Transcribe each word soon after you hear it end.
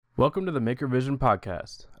Welcome to the Maker Vision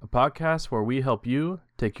Podcast, a podcast where we help you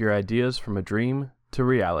take your ideas from a dream to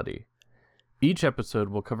reality. Each episode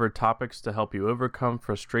will cover topics to help you overcome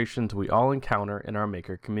frustrations we all encounter in our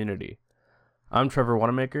maker community. I'm Trevor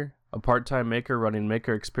Wanamaker, a part-time maker running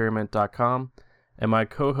MakerExperiment.com, and my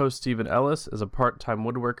co-host Stephen Ellis is a part-time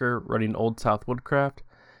woodworker running Old South Woodcraft,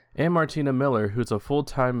 and Martina Miller, who's a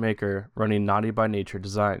full-time maker running Naughty by Nature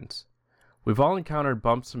Designs. We've all encountered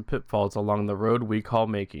bumps and pitfalls along the road we call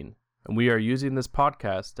making, and we are using this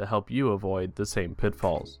podcast to help you avoid the same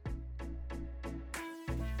pitfalls.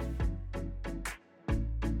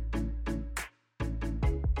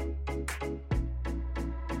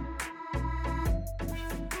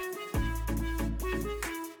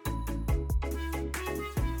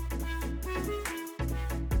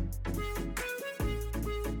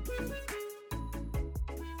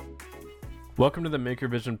 Welcome to the Maker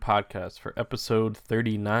Vision Podcast for episode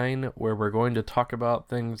 39, where we're going to talk about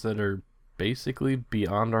things that are basically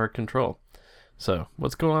beyond our control. So,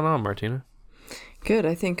 what's going on, Martina? Good.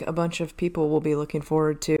 I think a bunch of people will be looking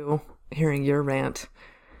forward to hearing your rant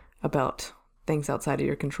about things outside of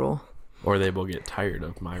your control. Or they will get tired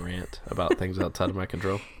of my rant about things outside of my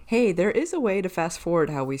control. Hey, there is a way to fast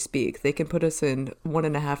forward how we speak. They can put us in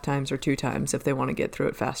 1.5 times or 2 times if they want to get through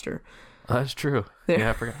it faster. That's true. There.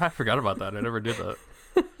 Yeah, I forgot about that. I never did that.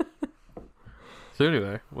 So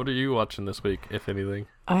anyway, what are you watching this week, if anything?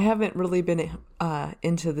 I haven't really been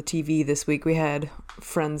into the TV this week. We had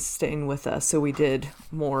friends staying with us, so we did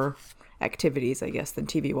more activities, I guess, than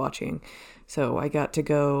TV watching. So I got to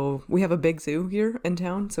go, we have a big zoo here in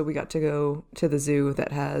town, so we got to go to the zoo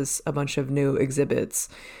that has a bunch of new exhibits.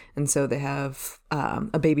 And so they have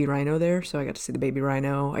a baby rhino there, so I got to see the baby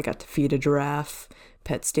rhino. I got to feed a giraffe,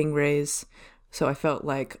 pet stingrays. So I felt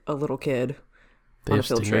like a little kid They on have a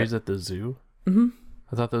field stingrays trip. at the zoo? Mm-hmm.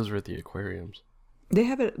 I thought those were at the aquariums. They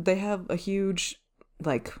have a huge,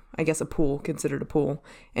 like, I guess a pool, considered a pool,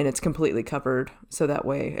 and it's completely covered, so that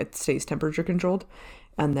way it stays temperature controlled.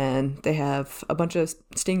 And then they have a bunch of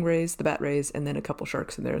stingrays, the bat rays, and then a couple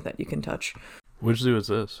sharks in there that you can touch. Which zoo is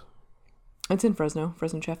this? It's in Fresno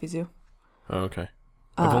Chaffee Zoo. Oh, okay.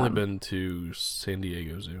 I've only been to San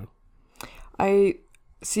Diego Zoo.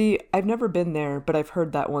 I've never been there, but I've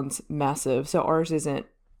heard that one's massive. So ours isn't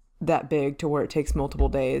that big to where it takes multiple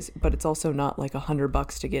days, but it's also not like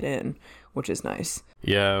 $100 to get in, which is nice.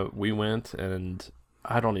 Yeah, we went, and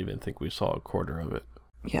I don't even think we saw a quarter of it.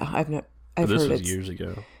 Yeah, But this was years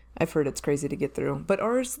ago. I've heard it's crazy to get through. But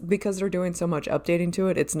ours, because they're doing so much updating to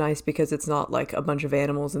it, it's nice because it's not like a bunch of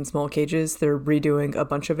animals in small cages. They're redoing a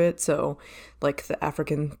bunch of it. So like the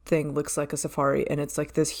African thing looks like a safari, and it's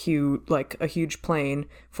like this huge, like a huge plane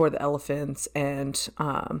for the elephants and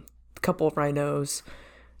a couple of rhinos,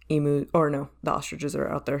 the ostriches are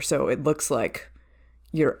out there. So it looks like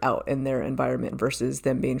you're out in their environment versus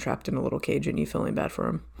them being trapped in a little cage and you feeling bad for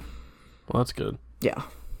them. Well, that's good. Yeah.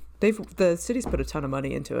 The city's put a ton of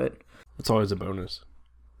money into it. It's always a bonus.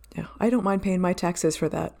 Yeah, I don't mind paying my taxes for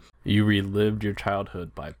that. You relived your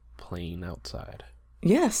childhood by playing outside.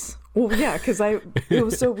 Yes. Well, yeah, because it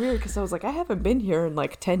was so weird because I was like, I haven't been here in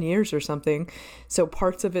like 10 years or something. So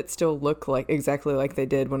parts of it still look like exactly like they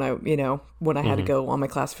did when I had to go on my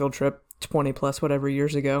class field trip 20 plus whatever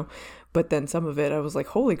years ago. But then some of it, I was like,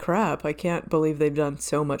 holy crap, I can't believe they've done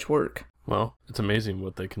so much work. Well, it's amazing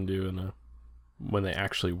what they can do when they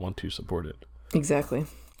actually want to support it. Exactly.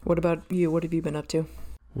 What about you? What have you been up to?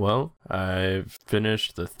 Well, I've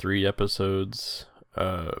finished the 3 episodes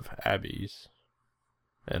of Abby's.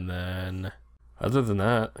 And then, other than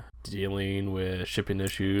that, dealing with shipping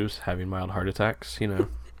issues, having mild heart attacks,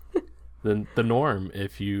 the norm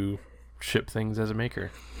if you ship things as a maker.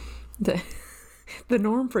 The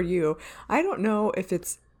norm for you. I don't know if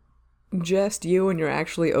it's just you and you're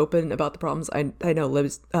actually open about the problems. I know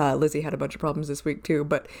Lizzie had a bunch of problems this week too,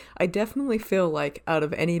 but I definitely feel like out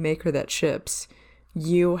of any maker that ships,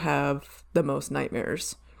 you have the most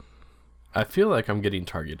nightmares. I feel like I'm getting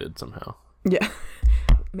targeted somehow. Yeah.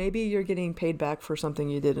 Maybe you're getting paid back for something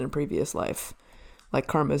you did in a previous life. Like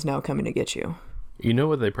karma's now coming to get you. You know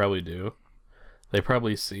what they probably do? They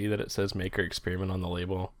probably see that it says Maker Experiment on the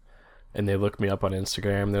label, and they look me up on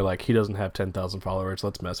Instagram. They're like, he doesn't have 10,000 followers.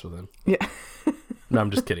 Let's mess with him. Yeah. No,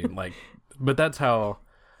 I'm just kidding. But that's how,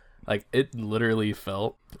 it literally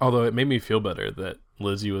felt. Although it made me feel better that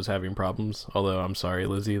Lizzie was having problems. Although I'm sorry,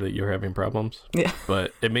 Lizzie, that you're having problems. Yeah.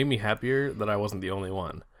 But it made me happier that I wasn't the only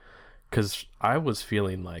one. Because I was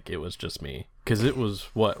feeling like it was just me. Because it was,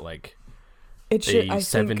 a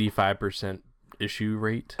 75% issue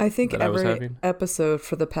rate I think that I was every having? episode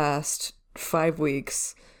for the past 5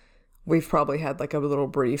 weeks, we've probably had like a little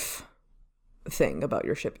brief thing about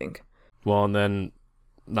your shipping. Well, and then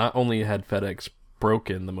not only had FedEx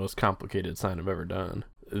broken the most complicated sign I've ever done,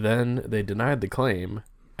 then they denied the claim,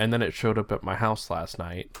 and then it showed up at my house last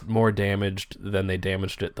night, more damaged than they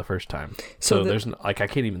damaged it the first time. So there's I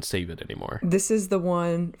can't even save it anymore. This is the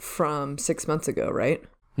one from 6 months ago, right?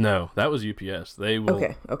 No, that was UPS. They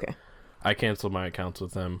will. Okay. I canceled my accounts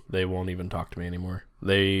with them. They won't even talk to me anymore.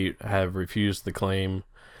 They have refused the claim.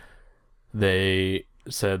 They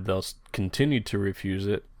said they'll continue to refuse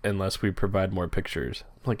it unless we provide more pictures.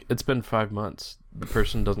 Like, it's been 5 months. The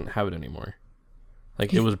person doesn't have it anymore.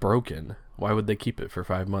 Like, it was broken. Why would they keep it for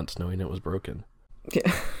 5 months knowing it was broken?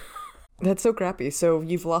 Yeah. That's so crappy. So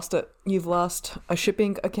you've lost a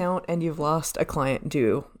shipping account and you've lost a client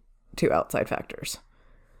due to outside factors.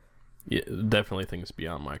 Yeah, definitely things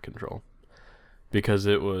beyond my control. Because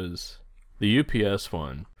it was the UPS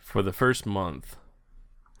one. For the first month,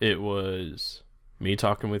 it was me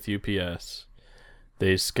talking with UPS.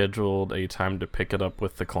 They scheduled a time to pick it up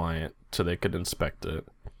with the client so they could inspect it.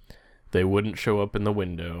 They wouldn't show up in the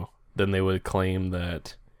window. Then they would claim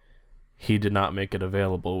that he did not make it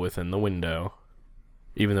available within the window,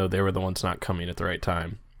 even though they were the ones not coming at the right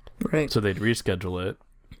time. Right. So they'd reschedule it.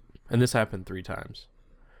 And this happened 3 times.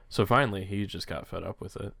 So finally, he just got fed up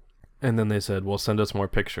with it. And then they said, well, send us more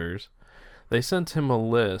pictures. They sent him a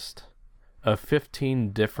list of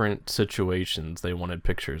 15 different situations they wanted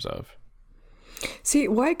pictures of. See,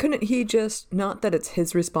 why couldn't he just, not that it's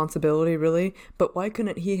his responsibility really, but why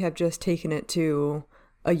couldn't he have just taken it to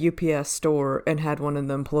a UPS store and had one of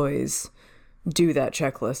the employees do that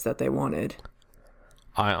checklist that they wanted?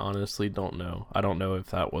 I honestly don't know. I don't know if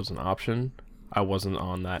that was an option. I wasn't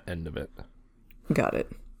on that end of it. Got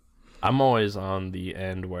it. I'm always on the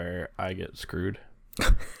end where I get screwed.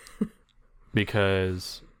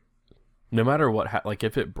 Because no matter what, like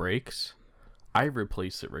if it breaks, I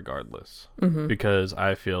replace it regardless. Mm-hmm. Because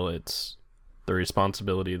I feel it's the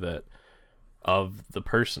responsibility of the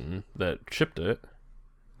person that shipped it,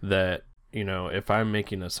 that, you know, if I'm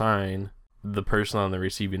making a sign, the person on the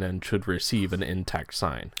receiving end should receive an intact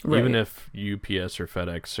sign. Right. Even if UPS or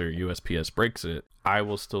FedEx or USPS breaks it, I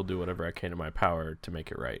will still do whatever I can in my power to make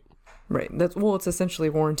it right. Right. It's essentially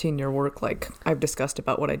warranting your work, like I've discussed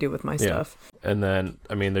about what I do with my stuff. And then,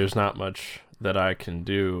 I mean, there's not much that I can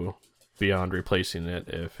do beyond replacing it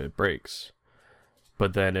if it breaks.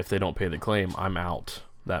 But then if they don't pay the claim, I'm out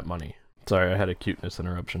that money. Sorry, I had a cuteness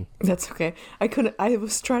interruption. That's okay. I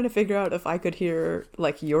was trying to figure out if I could hear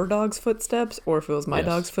like your dog's footsteps or if it was my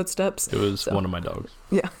dog's footsteps. It was one of my dogs.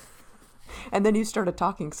 Yeah. And then you started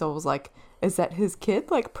talking, so I was like, is that his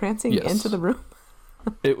kid like prancing into the room?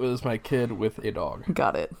 It was my kid with a dog.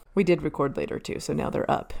 Got it. We did record later too, so now they're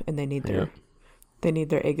up and they need their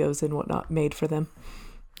Eggos and whatnot made for them.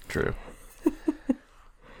 True.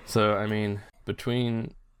 So I mean,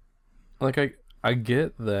 between like I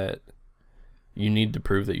get that you need to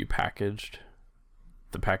prove that you packaged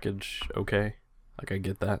the package okay. Like I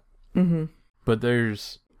get that. Mm-hmm. But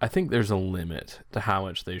I think there's a limit to how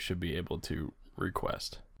much they should be able to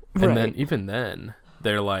request. Right. And then even then,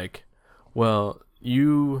 they're like, well,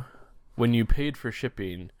 when you paid for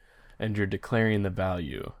shipping and you're declaring the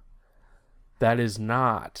value, that is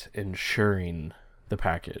not insuring the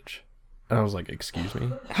package. And I was like, excuse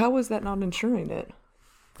me? How is that not insuring it?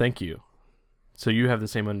 Thank you. So you have the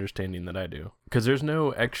same understanding that I do. Because there's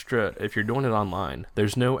no extra, if you're doing it online,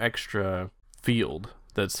 there's no extra field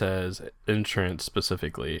that says insurance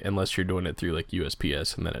specifically, unless you're doing it through like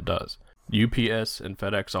USPS, and then it does. UPS and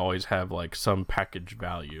FedEx always have like some package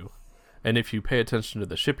value. And if you pay attention to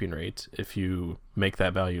the shipping rates, if you make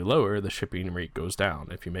that value lower, the shipping rate goes down.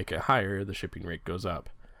 If you make it higher, the shipping rate goes up.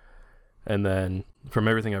 And then from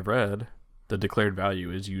everything I've read, the declared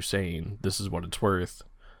value is you saying this is what it's worth.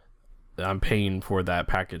 I'm paying for that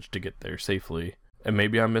package to get there safely. And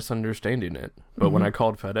maybe I'm misunderstanding it. But when I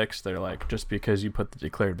called FedEx, they're like, just because you put the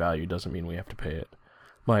declared value doesn't mean we have to pay it.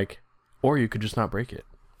 Like, or you could just not break it.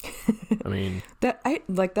 I mean,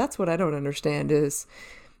 that's what I don't understand is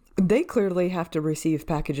they clearly have to receive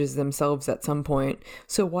packages themselves at some point.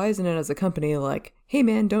 So why isn't it as a company like, hey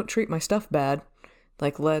man, don't treat my stuff bad.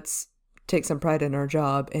 Like, let's take some pride in our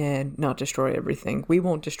job and not destroy everything. We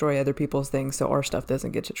won't destroy other people's things so our stuff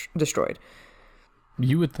doesn't get destroyed.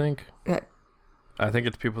 You would think. I think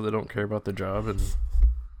it's people that don't care about their job and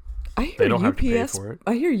they don't have to pay for it.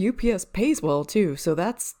 I hear UPS pays well too, so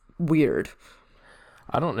that's weird.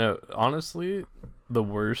 I don't know. Honestly, the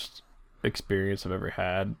worst experience I've ever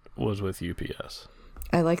had was with UPS.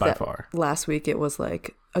 I like that. By far. Last week it was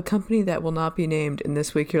like a company that will not be named, and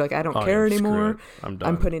this week you're like, I don't care anymore. I'm done.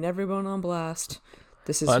 I'm putting everyone on blast.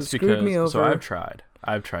 This is who screwed me over. So I've tried.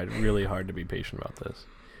 I've tried really hard to be patient about this.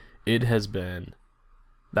 It has been,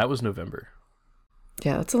 that was November.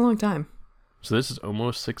 Yeah, that's a long time. So this is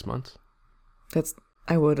almost 6 months.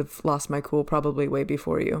 I would have lost my cool probably way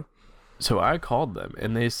before you. So I called them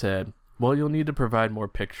and they said, well, you'll need to provide more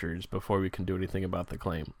pictures before we can do anything about the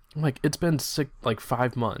claim. I'm like, it's been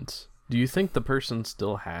 5 months. Do you think the person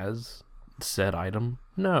still has said item?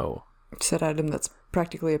 No. Said item that's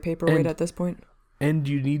practically a paperweight at this point. And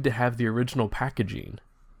you need to have the original packaging,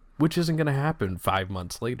 which isn't going to happen 5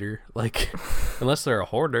 months later. Like, unless they're a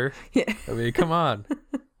hoarder. Yeah. I mean, come on.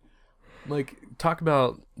 Like, talk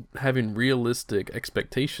about having realistic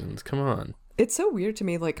expectations. Come on. It's so weird to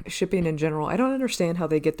me, like, shipping in general. I don't understand how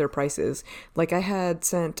they get their prices. Like, I had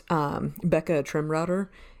sent Becca a trim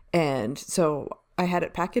router, and so I had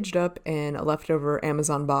it packaged up in a leftover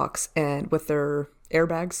Amazon box and with their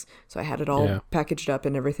airbags. So I had it all packaged up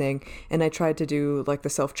and everything. And I tried to do, like, the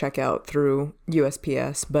self-checkout through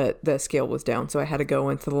USPS, but the scale was down. So I had to go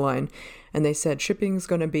into the line, and they said shipping's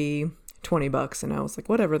going to be $20. And I was like,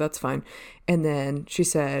 whatever, that's fine. And then she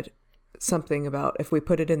said something about if we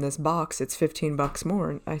put it in this box, it's $15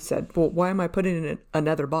 more. And I said, well, why am I putting it in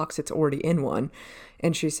another box? It's already in one.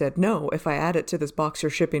 And she said, no, if I add it to this box,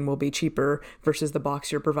 your shipping will be cheaper versus the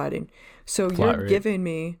box you're providing. So you're giving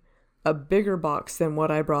me a bigger box than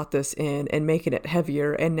what I brought this in and making it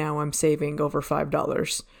heavier. And now I'm saving over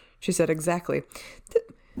 $5. She said, exactly.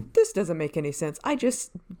 This doesn't make any sense. I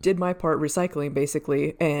just did my part recycling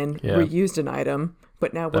basically and reused an item,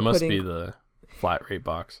 but now that must be the flat rate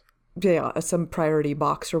box. Yeah, some priority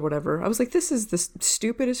box or whatever. I was like, this is the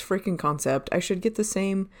stupidest freaking concept. I should get the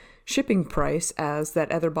same shipping price as that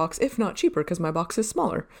other box, if not cheaper, because my box is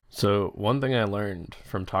smaller. So one thing I learned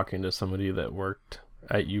from talking to somebody that worked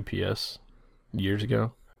at UPS years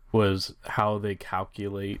ago was how they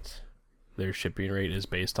calculate their shipping rate is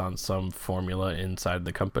based on some formula inside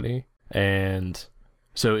the company. And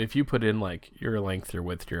so if you put in like your length, your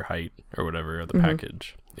width, your height, or whatever of the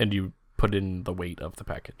package, and you put in the weight of the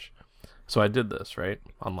package. So I did this, right,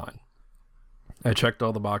 online. I checked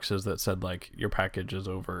all the boxes that said like your package is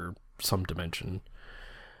over some dimension.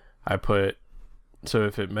 So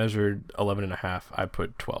if it measured 11.5, I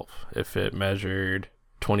put 12. If it measured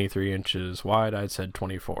 23 inches wide, I said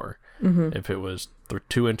 24. If it was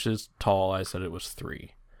 2 inches tall, I said it was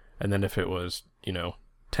 3. And then if it was,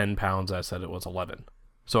 10 pounds, I said it was 11.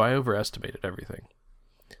 So I overestimated everything.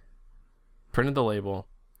 Printed the label,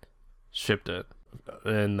 shipped it,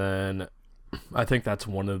 and then I think that's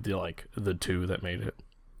one of the two that made it.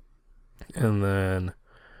 And then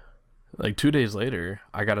 2 days later,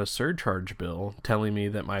 I got a surcharge bill telling me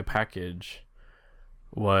that my package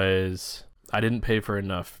I didn't pay for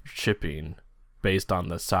enough shipping based on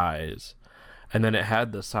the size. And then it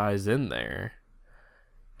had the size in there,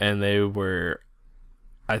 and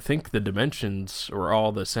I think the dimensions were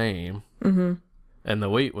all the same, and the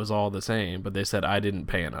weight was all the same, but they said I didn't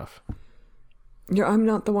pay enough. I'm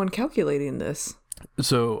not the one calculating this.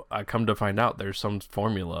 So I come to find out there's some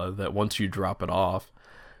formula that once you drop it off,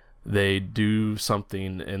 they do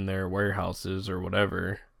something in their warehouses or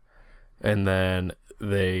whatever, and then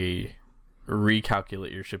they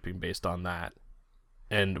recalculate your shipping based on that.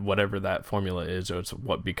 And whatever that formula is, it's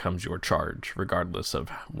what becomes your charge, regardless of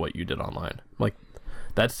what you did online. Like,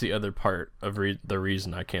 that's the other part of the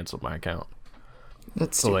reason I canceled my account.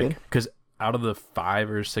 That's stupid. Because out of the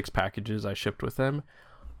 5 or 6 packages I shipped with them,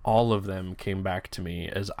 all of them came back to me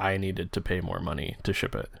as I needed to pay more money to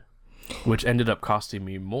ship it, which ended up costing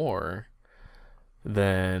me more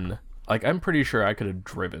than, I'm pretty sure I could have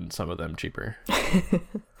driven some of them cheaper.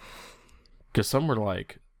 Because some were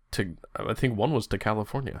I think one was to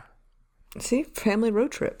California. See, family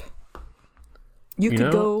road trip. You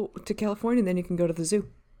could go to California and then you can go to the zoo.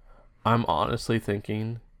 I'm honestly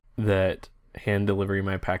thinking that hand delivering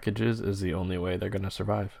my packages is the only way they're going to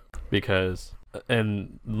survive. Because,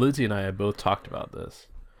 and Lizzie and I have both talked about this,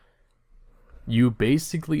 you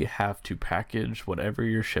basically have to package whatever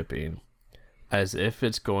you're shipping as if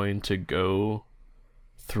it's going to go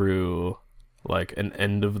through an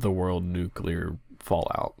end of the world nuclear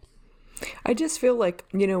fallout. I just feel like,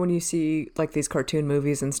 when you see these cartoon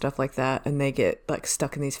movies and stuff like that, and they get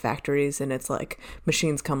stuck in these factories, and it's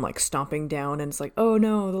machines come stomping down, and it's oh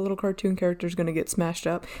no, the little cartoon character's gonna get smashed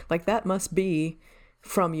up. That must be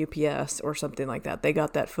from UPS or something like that. They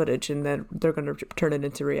got that footage, and then they're gonna turn it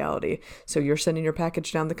into reality. So you're sending your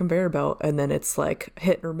package down the conveyor belt, and then it's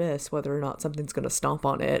hit or miss whether or not something's gonna stomp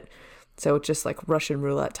on it. So it's just Russian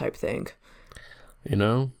roulette type thing.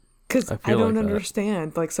 Because I don't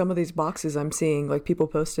understand, some of these boxes I'm seeing, people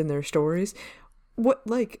post in their stories, what,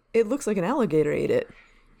 it looks like an alligator ate it.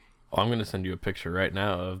 I'm going to send you a picture right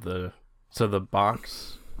now of the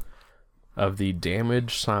box of the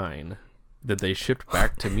damaged sign that they shipped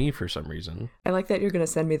back to me for some reason. I like that you're going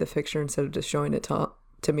to send me the picture instead of just showing it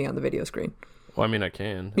to me on the video screen. Well, I mean, I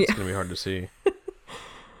can. It's going to be hard to see.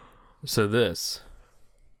 So this.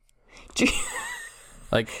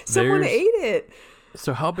 Like, someone ate it.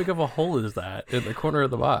 So how big of a hole is that in the corner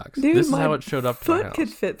of the box? Dude, this is how it showed up to my foot house. could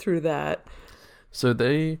fit through that. So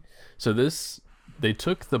they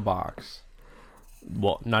took the box.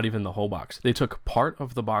 Well, not even the whole box. They took part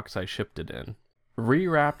of the box I shipped it in,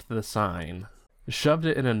 rewrapped the sign, shoved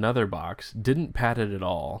it in another box, didn't pat it at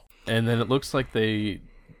all, and then it looks like they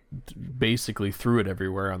basically threw it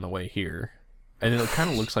everywhere on the way here. And it kind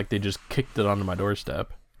of looks like they just kicked it onto my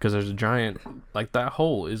doorstep, because there's a giant, like, that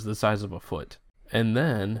hole is the size of a foot. And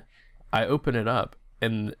then I open it up,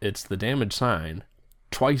 and it's the damaged sign,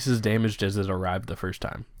 twice as damaged as it arrived the first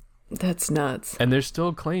time. That's nuts. And they're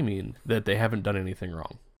still claiming that they haven't done anything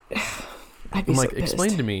wrong. I'd be I'm so like, pissed.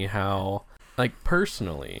 explain to me how, like,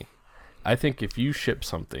 personally, I think if you ship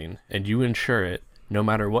something and you insure it, no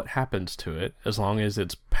matter what happens to it, as long as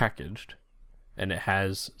it's packaged and it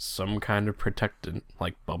has some kind of protectant,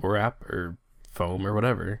 like bubble wrap or foam or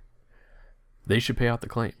whatever, they should pay out the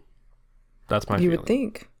claim. That's my feeling. You would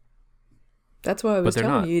think. That's why I was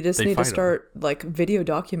telling you just need to start like video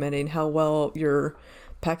documenting how well your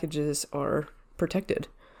packages are protected.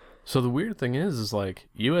 So the weird thing is like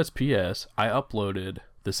USPS, I uploaded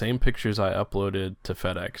the same pictures I uploaded to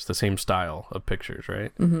FedEx, the same style of pictures,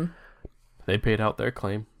 right? Mm-hmm. They paid out their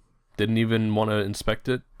claim. Didn't even want to inspect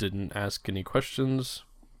it. Didn't ask any questions.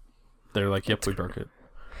 They're like, yep, we broke it.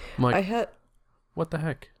 I'm like, what the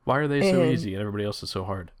heck? Why are they so easy and everybody else is so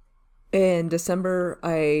hard? In December,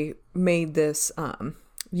 I made this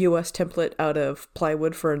US template out of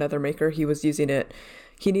plywood for another maker. He was using it.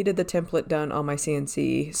 He needed the template done on my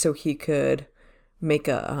CNC so he could make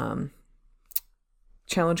a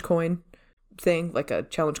challenge coin thing, like a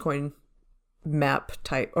challenge coin map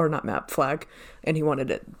type, or not map, flag. And he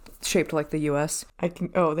wanted it shaped like the US.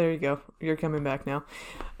 Oh, there you go. You're coming back now.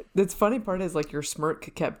 The funny part is like your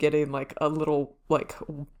smirk kept getting like a little like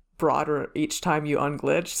broader each time you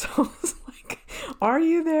unglitched. So I was like, are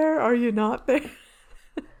you there? Are you not there?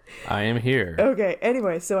 I am here. Okay.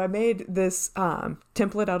 Anyway, so I made this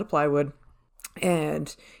template out of plywood,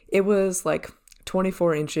 and it was like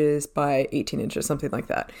 24 inches by 18 inches, something like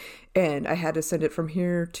that. And I had to send it from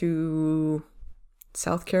here to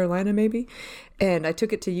South Carolina, maybe. And I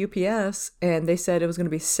took it to UPS, and they said it was going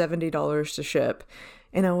to be $70 to ship.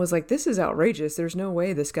 And I was like, this is outrageous. There's no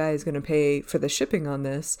way this guy is going to pay for the shipping on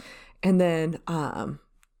this. And then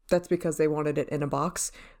that's because they wanted it in a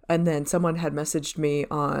box. And then someone had messaged me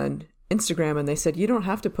on Instagram, and they said, you don't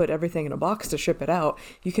have to put everything in a box to ship it out.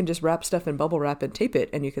 You can just wrap stuff in bubble wrap and tape it,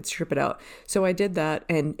 and you could ship it out. So I did that,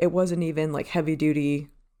 and it wasn't even like heavy duty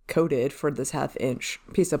coated for this 1/2 inch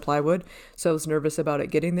piece of plywood. So I was nervous about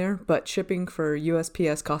it getting there, but shipping for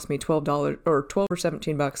USPS cost me $12 or $12 or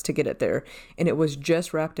 $17 to get it there. And it was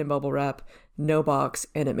just wrapped in bubble wrap, no box,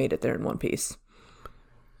 and it made it there in one piece.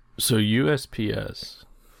 So USPS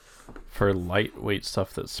for lightweight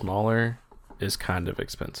stuff that's smaller is kind of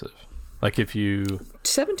expensive. Like if you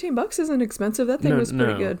 $17 isn't expensive. That thing was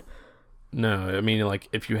pretty good. No, I mean like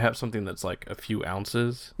if you have something that's like a few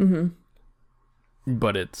ounces,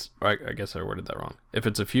 but it's, I guess I worded that wrong. If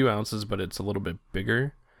it's a few ounces, but it's a little bit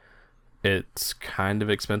bigger, it's kind of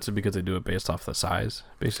expensive because they do it based off the size,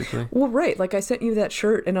 basically. Well, right. Like I sent you that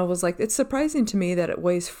shirt, and I was like, it's surprising to me that it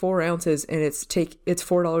weighs 4 ounces and it's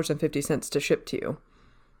 $4.50 to ship to you.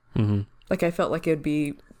 Mm-hmm. Like I felt like it'd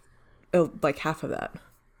be like half of that.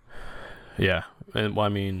 Yeah, and well, I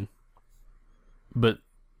mean, but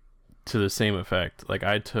to the same effect, like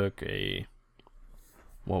I took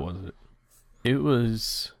what was it? It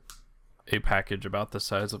was a package about the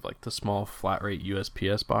size of like the small flat rate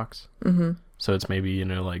USPS box. Mm-hmm. So it's maybe,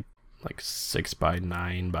 like 6 by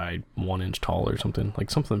 9 by 1 inch tall or something,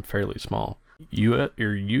 like something fairly small. Your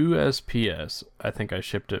USPS, I think I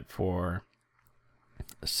shipped it for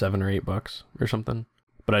 $7 or $8 or something.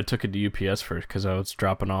 But I took it to UPS first because I was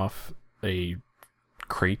dropping off a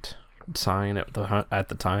crate sign at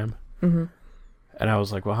the time. Mm-hmm. And I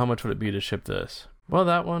was like, well, how much would it be to ship this? Well,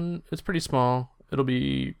 that one, it's pretty small. It'll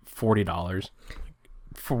be $40.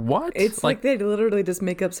 For what? It's like they literally just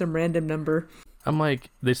make up some random number. I'm like,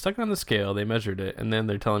 they stuck it on the scale, they measured it, and then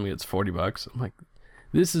they're telling me it's $40. I'm like,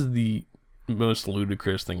 this is the most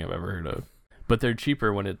ludicrous thing I've ever heard of. But they're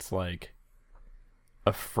cheaper when it's like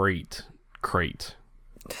a freight crate.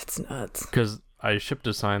 That's nuts. Because I shipped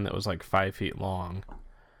a sign that was like 5 feet long,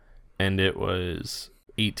 and it was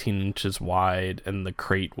 18 inches wide, and the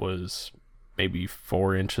crate was maybe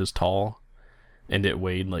 4 inches tall, and it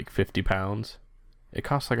weighed like 50 pounds. It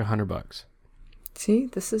cost like $100. See,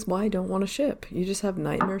 this is why I don't want to ship. You just have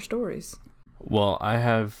nightmare stories. Well, I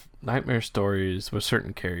have nightmare stories with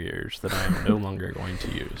certain carriers that I am no longer going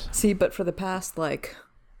to use. See, but for the past, like,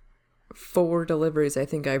 4 deliveries I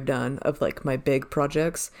think I've done of, like, my big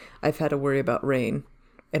projects, I've had to worry about rain,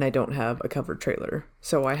 and I don't have a covered trailer.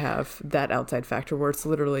 So I have that outside factor where it's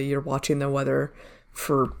literally you're watching the weather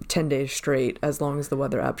for 10 days straight, as long as the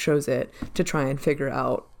weather app shows it, to try and figure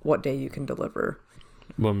out what day you can deliver.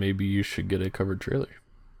 Well, maybe you should get a covered trailer.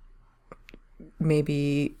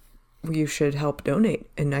 Maybe you should help donate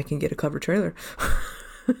and I can get a covered trailer.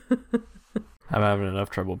 I'm having enough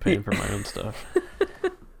trouble paying for my own stuff.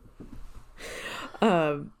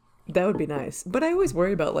 That would be nice. But I always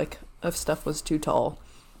worry about, like, if stuff was too tall,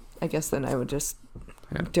 I guess then I would just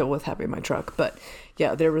deal with having my truck. But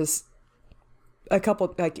yeah, there was a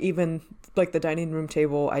couple, like, even like the dining room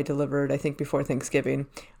table I delivered, I think before Thanksgiving.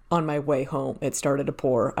 On my way home, it started to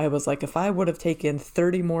pour. I was like, if I would have taken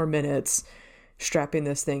 30 more minutes strapping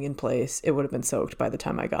this thing in place, it would have been soaked by the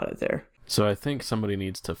time I got it there. So I think somebody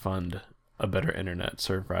needs to fund a better internet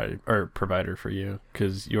provider for you,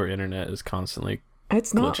 because your internet is constantly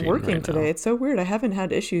It's not working right today. now. It's so weird. I haven't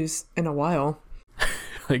had issues in a while.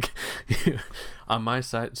 Like, on my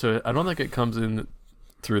side, so I don't think it comes in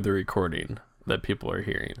through the recording that people are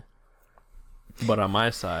hearing. But on my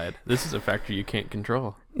side, this is a factor you can't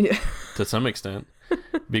control. Yeah. To some extent.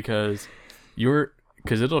 Because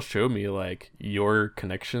it'll show me, like, your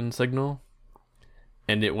connection signal,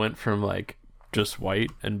 and it went from, like, just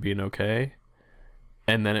white and being okay,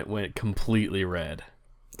 and then it went completely red,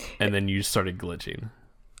 and then you started glitching.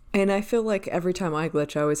 And I feel like every time I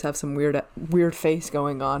glitch, I always have some weird face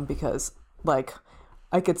going on because, like,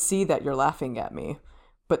 I could see that you're laughing at me,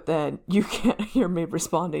 but then you can't hear me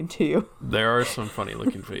responding to you. There are some funny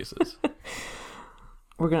looking faces.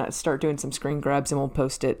 We're going to start doing some screen grabs and we'll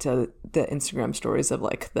post it to the Instagram stories of,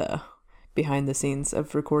 like, the behind the scenes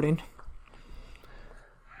of recording.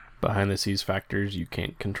 Behind the scenes factors you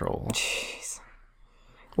can't control. Jeez.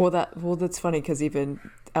 Well, that's funny because even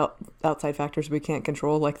outside factors we can't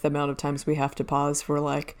control, like the amount of times we have to pause for,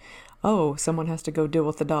 like, oh, someone has to go deal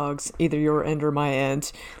with the dogs, either your end or my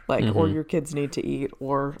end, like, or your kids need to eat,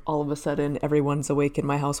 or all of a sudden everyone's awake in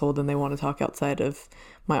my household and they want to talk outside of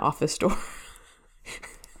my office door.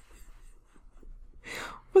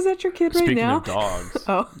 Was that your kid right now? Speaking of dogs,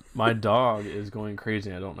 Oh. my dog is going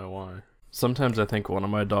crazy. I don't know why. Sometimes I think one of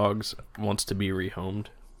my dogs wants to be rehomed.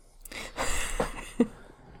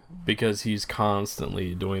 Because he's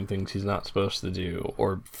constantly doing things he's not supposed to do,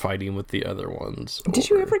 or fighting with the other ones. Did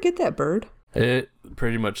you ever get that bird? It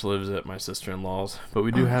pretty much lives at my sister-in-law's, but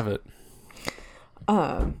we do have it.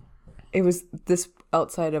 It was this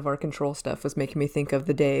outside of our control stuff was making me think of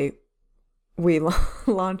the day we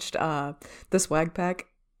launched the swag pack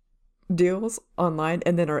deals online,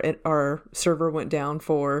 and then our server went down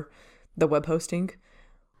for the web hosting.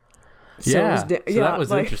 So that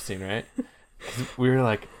was like, interesting, right? We were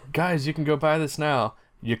like, guys, you can go buy this now.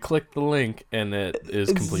 You click the link, and it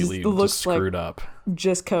is completely just screwed up.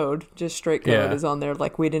 Just straight code is on there.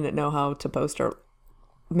 Like, we didn't know how to post or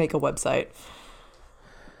make a website.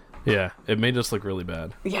 Yeah, it made us look really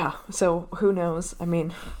bad. Yeah, so who knows? I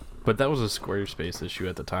mean... But that was a Squarespace issue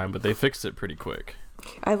at the time, but they fixed it pretty quick.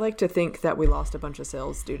 I like to think that we lost a bunch of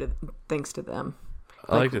sales thanks to them.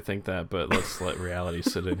 I like to think that, but let's let reality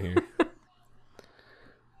sit in here.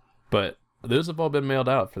 But those have all been mailed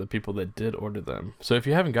out for the people that did order them. So if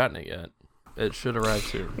you haven't gotten it yet, it should arrive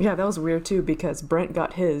soon. Yeah, that was weird too, because Brent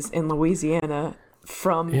got his in Louisiana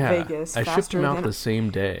from Vegas. I shipped them out the same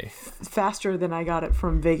day. Faster than I got it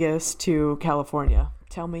from Vegas to California.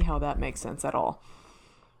 Tell me how that makes sense at all.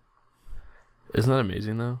 Isn't that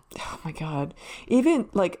amazing, though? Oh, my God. Even,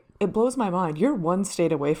 like, it blows my mind. You're one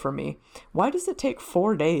state away from me. Why does it take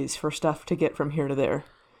 4 days for stuff to get from here to there?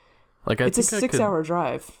 Like, it's a 6-hour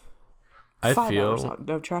drive. I 5 feel hours,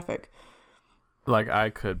 no traffic. Like I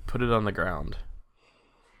could put it on the ground.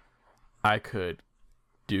 I could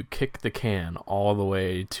kick the can all the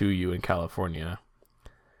way to you in California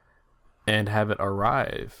and have it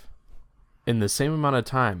arrive in the same amount of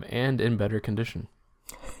time and in better condition.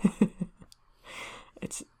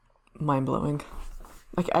 It's mind-blowing.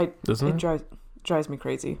 Like, Doesn't it drives me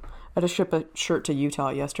crazy. I had to ship a shirt to Utah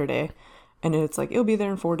yesterday, and it's like, it'll be there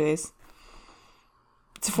in 4 days.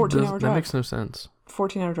 It's a 14-hour drive. That makes no sense.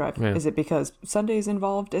 14-hour drive. Yeah. Is it because Sunday's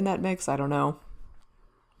involved in that mix? I don't know.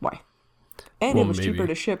 Why? And it was cheaper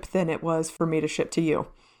to ship than it was for me to ship to you.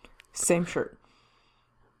 Same shirt.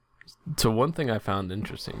 So one thing I found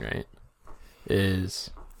interesting, right,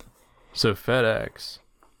 is so FedEx,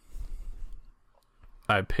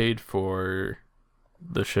 I paid for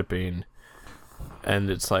the shipping, and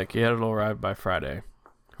it's like, yeah, it'll arrive by Friday,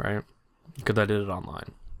 right? Because I did it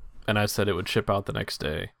online, and I said it would ship out the next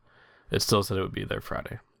day. It still said it would be there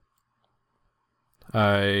Friday.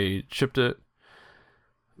 I shipped it.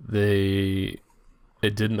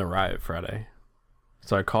 It didn't arrive Friday,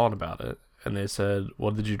 so I called about it, and they said,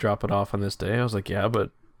 well, did you drop it off on this day? I was like, yeah, but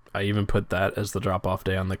I even put that as the drop-off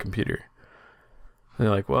day on the computer. And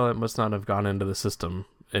they're like, well, it must not have gone into the system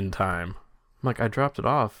in time. I'm like, I dropped it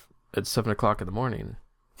off at 7 o'clock in the morning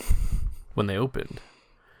when they opened.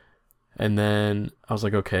 And then I was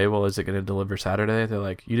like, okay, well, is it going to deliver Saturday? They're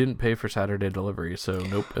like, you didn't pay for Saturday delivery, so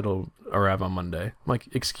nope, it'll arrive on Monday. I'm like,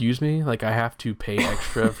 excuse me? Like, I have to pay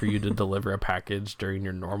extra for you to deliver a package during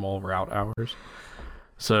your normal route hours?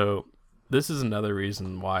 So this is another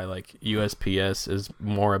reason why, like, USPS is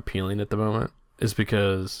more appealing at the moment, is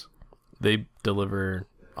because they deliver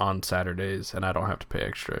on Saturdays, and I don't have to pay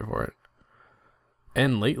extra for it.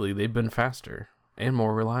 And lately, they've been faster and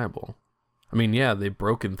more reliable. I mean, yeah, they've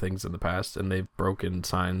broken things in the past, and they've broken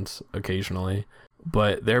signs occasionally,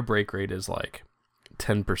 but their break rate is like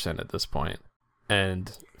 10% at this point,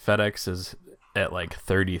 and FedEx is at like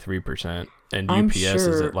 33%, and UPS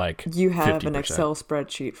is at like you have 50%. An Excel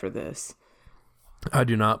spreadsheet for this. I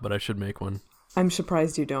do not, but I should make one. I'm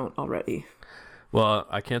surprised you don't already. Well,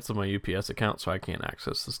 I canceled my UPS account, so I can't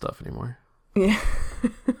access the stuff anymore. Yeah.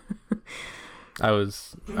 I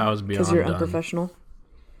was beyond because you're done. Unprofessional.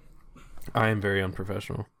 I am very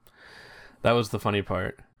unprofessional. That was the funny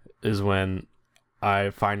part, is when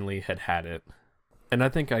I finally had it, and I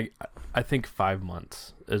think 5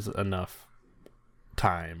 months is enough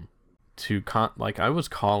time to I was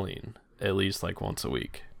calling at least like once a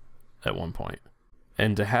week at one point,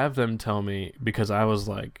 and to have them tell me, because I was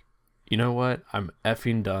like, you know what, I'm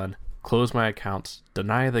effing done, close my accounts,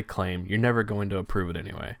 deny the claim, you're never going to approve it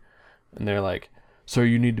anyway, and they're like, so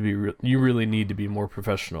you need to be you really need to be more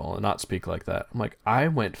professional and not speak like that. I'm like, I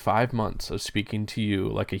went 5 months of speaking to you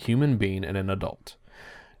like a human being and an adult,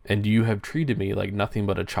 and you have treated me like nothing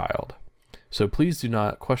but a child. So please do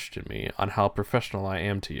not question me on how professional I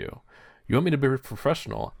am to you. You want me to be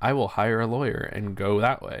professional? I will hire a lawyer and go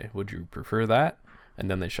that way. Would you prefer that? And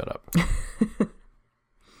then they shut up.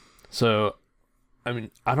 So, I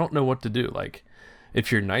mean, I don't know what to do. Like,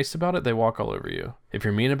 if you're nice about it, they walk all over you. If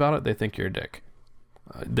you're mean about it, they think you're a dick.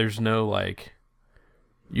 There's no, like,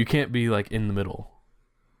 you can't be, like, in the middle.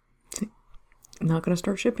 I'm not going to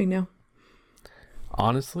start shipping now.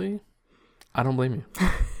 Honestly, I don't blame you.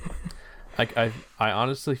 Like, I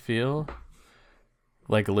honestly feel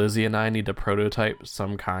like Lizzie and I need to prototype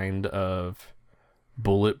some kind of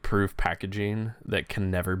bulletproof packaging that can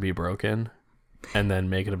never be broken, and then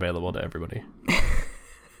make it available to everybody.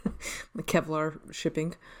 The Kevlar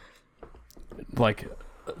shipping. Like,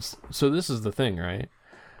 so this is the thing, right?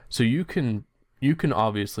 So you can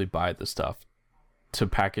obviously buy the stuff to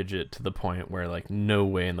package it to the point where, like, no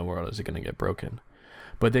way in the world is it going to get broken.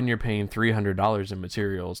 But then you're paying $300 in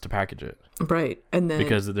materials to package it. Right. And then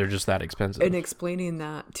because they're just that expensive. And explaining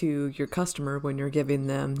that to your customer when you're giving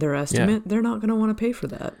them their estimate, they're not going to want to pay for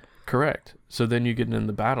that. Correct. So then you get in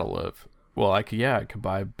the battle of, well, I could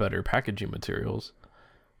buy better packaging materials.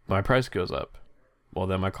 My price goes up. Well,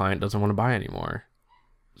 then my client doesn't want to buy anymore.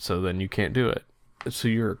 So then you can't do it. So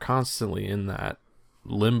you're constantly in that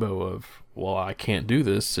limbo of, well, I can't do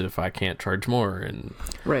this if I can't charge more, and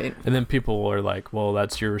right. And then people are like, well,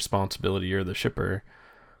 that's your responsibility, you're the shipper.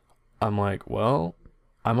 I'm like, well,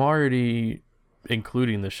 I'm already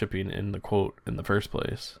including the shipping in the quote in the first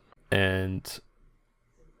place, and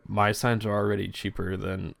my signs are already cheaper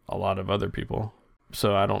than a lot of other people,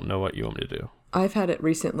 so I don't know what you want me to do. I've had it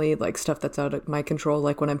recently, like stuff that's out of my control,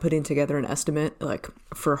 like when I'm putting together an estimate, like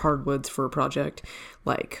for hardwoods for a project,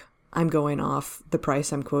 like I'm going off the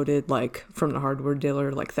price I'm quoted, like from the hardwood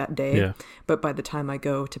dealer, like that day. Yeah. But by the time I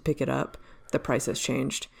go to pick it up, the price has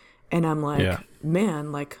changed. And I'm like,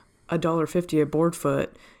 man, like $1.50 a board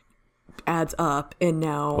foot adds up. And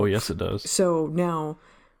now, oh yes, it does. So now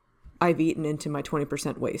I've eaten into my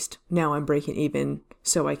 20% waste. Now I'm breaking even,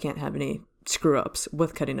 so I can't have any screw ups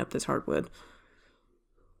with cutting up this hardwood.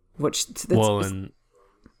 And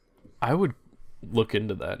I would look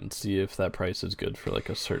into that and see if that price is good for like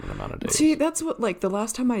a certain amount of days. See, that's what, like, the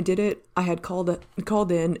last time I did it, I had called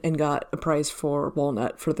in and got a price for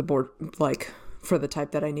walnut for the board, like for the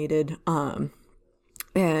type that I needed.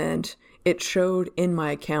 And it showed in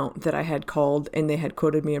my account that I had called and they had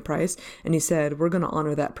quoted me a price. And he said, we're going to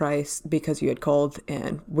honor that price because you had called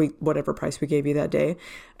and whatever price we gave you that day.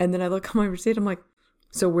 And then I look on my receipt. I'm like,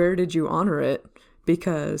 so where did you honor it?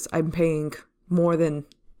 Because I'm paying more than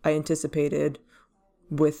I anticipated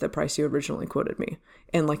with the price you originally quoted me.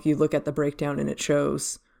 And like you look at the breakdown and it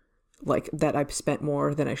shows like that I've spent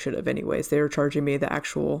more than I should have anyways. They were charging me the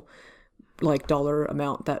actual like dollar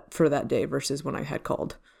amount that for that day versus when I had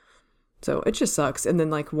called. So it just sucks. And then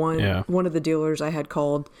like one of the dealers I had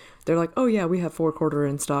called, they're like, oh yeah, we have 4-quarter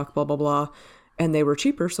in stock, blah, blah, blah. And they were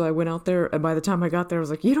cheaper. So I went out there and by the time I got there, I was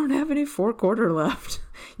like, you don't have any 4-quarter left.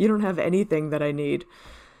 You don't have anything that I need.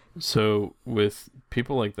 So with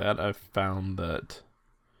people like that, I've found that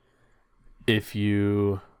if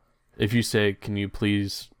you say, can you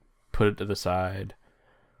please put it to the side,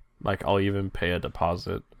 like I'll even pay a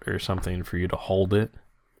deposit or something for you to hold it.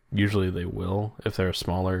 Usually they will if they're a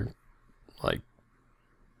smaller, like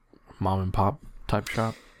mom and pop type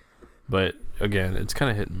shop. But again, it's kind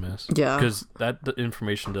of hit and miss. Yeah. Because the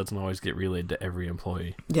information doesn't always get relayed to every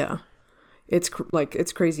employee. Yeah. It's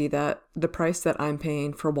crazy that the price that I'm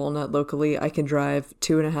paying for walnut locally, I can drive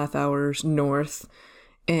 2.5 hours north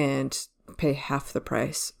and pay half the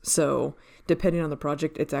price. So depending on the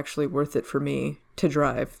project, it's actually worth it for me to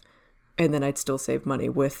drive. And then I'd still save money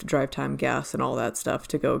with drive time, gas, and all that stuff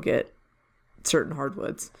to go get certain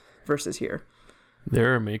hardwoods versus here.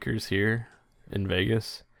 There are makers here in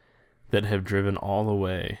Vegas that have driven all the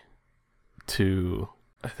way to,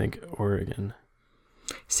 I think, Oregon.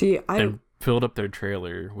 See, and filled up their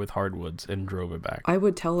trailer with hardwoods and drove it back. I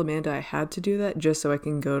would tell Amanda I had to do that just so I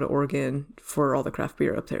can go to Oregon for all the craft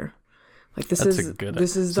beer up there. Like this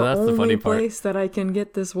is the only place that I can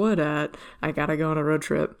get this wood at. I gotta go on a road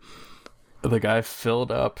trip. The guy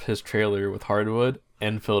filled up his trailer with hardwood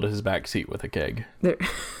and filled his back seat with a keg. There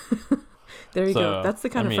you go. That's the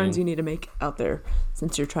kind of friends you need to make out there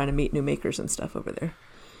since you're trying to meet new makers and stuff over there.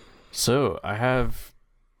 So I have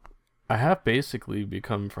basically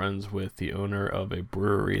become friends with the owner of a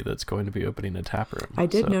brewery that's going to be opening a tap room. I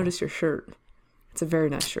did notice your shirt. It's a very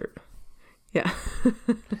nice shirt. Yeah.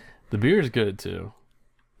 The beer is good too.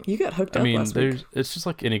 You got hooked up last week. It's just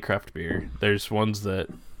like any craft beer. There's ones that,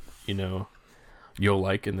 you'll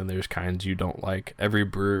like, and then there's kinds you don't like. Every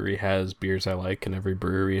brewery has beers I like, and every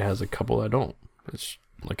brewery has a couple I don't. It's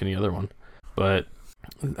like any other one. But,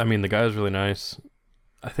 the guy is really nice.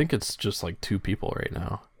 I think it's just like 2 people right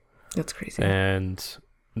now. That's crazy. And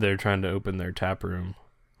they're trying to open their tap room,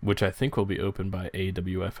 which I think will be opened by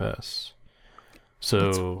AWFS.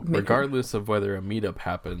 So regardless of whether a meetup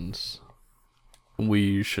happens,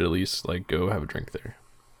 we should at least go have a drink there.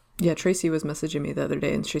 Yeah, Tracy was messaging me the other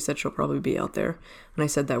day and she said she'll probably be out there. And I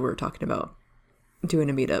said that we were talking about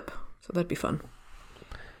doing a meetup. So that'd be fun.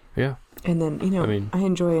 Yeah. And then, I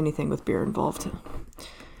enjoy anything with beer involved.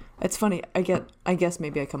 It's funny. I guess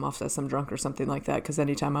maybe I come off as some drunk or something like that. Because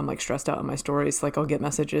anytime I'm stressed out in my stories, I'll get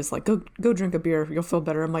messages like, go drink a beer. You'll feel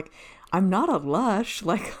better. I'm like, I'm not a lush.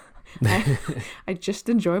 I just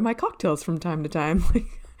enjoy my cocktails from time to time.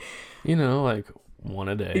 One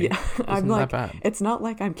a day. Yeah, I'm that bad. It's not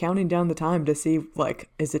like I'm counting down the time to see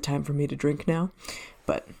is it time for me to drink now?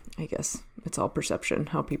 But I guess it's all perception,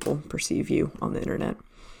 how people perceive you on the internet.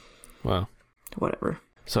 Wow. Whatever.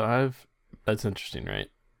 So that's interesting, right?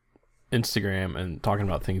 Instagram and talking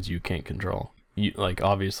about things you can't control.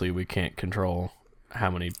 Obviously we can't control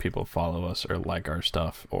how many people follow us or like our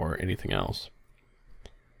stuff or anything else.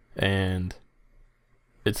 And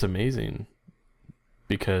it's amazing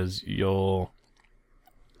because you'll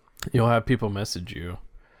have people message you,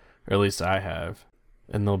 or at least I have,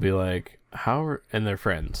 and they'll be like, and they're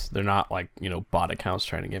friends. They're not bot accounts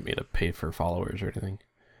trying to get me to pay for followers or anything,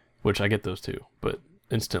 which I get those too, but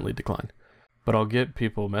instantly decline. But I'll get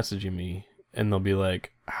people messaging me and they'll be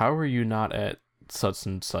like, how are you not at such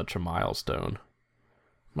and such a milestone?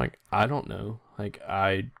 I'm like, I don't know.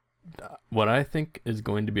 What I think is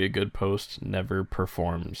going to be a good post never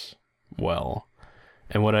performs well.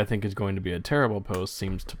 And what I think is going to be a terrible post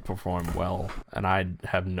seems to perform well. And I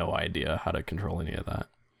have no idea how to control any of that.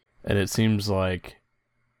 And it seems like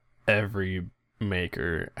every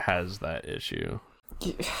maker has that issue.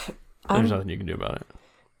 There's nothing you can do about it.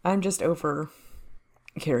 I'm just over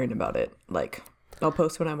caring about it. I'll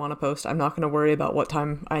post when I want to post. I'm not going to worry about what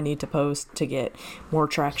time I need to post to get more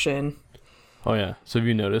traction. Oh, yeah. So have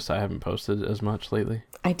you noticed I haven't posted as much lately?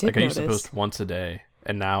 I did notice. I used to post once a day,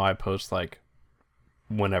 and now I post,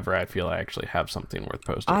 whenever I feel I actually have something worth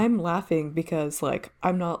posting. I'm laughing because,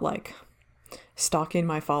 I'm not, stalking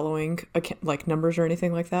my following like numbers or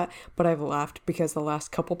anything like that, but I've laughed because the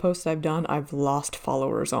last couple posts I've done, I've lost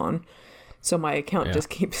followers on. So my account just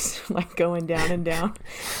keeps like going down and down.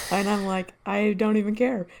 And I'm like, I don't even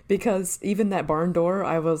care, because even that barn door,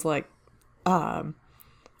 I was like, I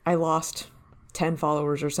lost 10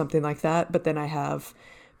 followers or something like that. But then I have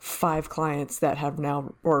 5 clients that have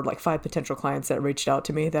now, or like 5 potential clients that reached out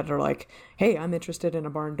to me that are like, hey, I'm interested in a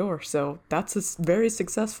barn door. So that's a very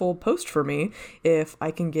successful post for me if I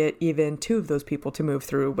can get even 2 of those people to move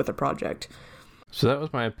through with a project. So that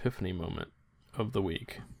was my epiphany moment of the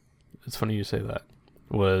week. It's funny you say that.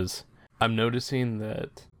 Was I'm noticing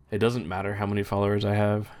that it doesn't matter how many followers I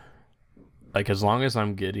have. Like, as long as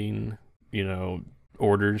I'm getting,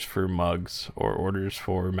 orders for mugs or orders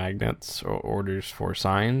for magnets or orders for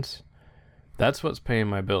signs, that's what's paying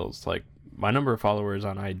my bills. Like, my number of followers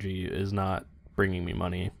on IG is not bringing me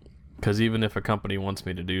money, because even if a company wants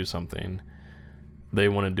me to do something, they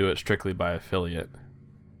want to do it strictly by affiliate,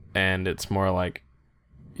 and it's more like,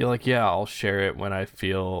 you're like, yeah, I'll share it when I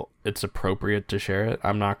feel it's appropriate to share it.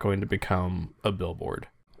 I'm not going to become a billboard.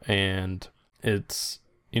 And it's,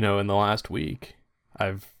 in the last week,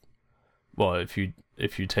 if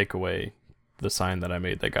you take away the sign that I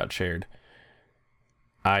made that got shared,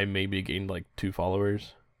 I maybe gained like 2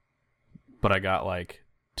 followers, but I got like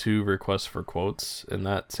 2 requests for quotes in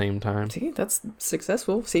that same time. See, that's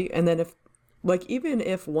successful. See, and then even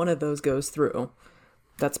if one of those goes through,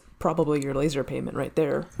 that's probably your laser payment right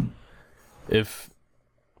there. If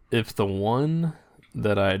the one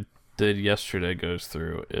that I did yesterday goes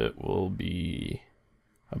through, it will be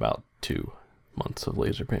about 2 months of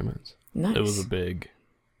laser payments. Nice. It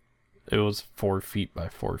was 4 feet by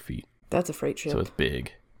 4 feet. That's a freight ship. So it's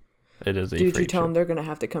big. It is a Did freight you tell ship. them they're going to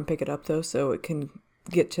have to come pick it up, though, so it can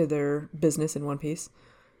get to their business in one piece?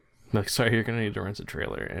 Like, sorry, you're going to need to rent a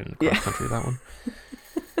trailer and cross-country that one.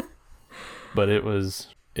 But it was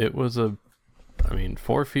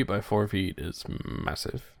 4 feet by 4 feet is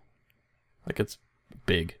massive. Like, it's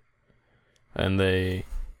big. And if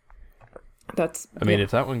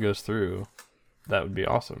that one goes through, that would be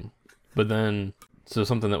awesome. But then, so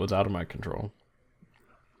something that was out of my control.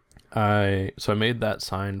 I made that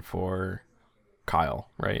sign for Kyle,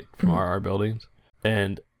 right? From RR Buildings.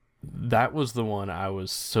 And that was the one I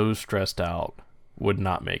was so stressed out would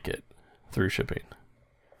not make it through shipping.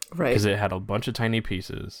 Right. Because it had a bunch of tiny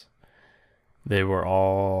pieces. They were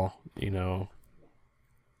all, the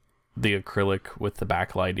acrylic with the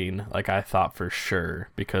backlighting. Like, I thought for sure,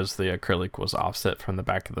 because the acrylic was offset from the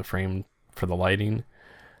back of the frame for the lighting,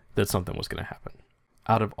 that something was going to happen.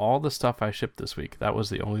 Out of all the stuff I shipped this week, that was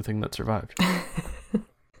the only thing that survived.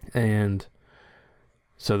 And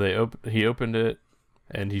so he opened it,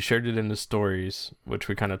 and he shared it in his stories, which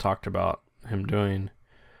we kind of talked about him doing.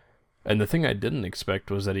 And the thing I didn't expect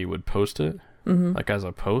was that he would post it, like as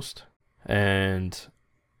a post. And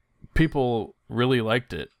people really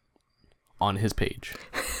liked it on his page.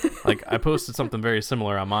 Like, I posted something very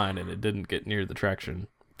similar on mine, and it didn't get near the traction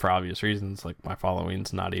for obvious reasons. Like, my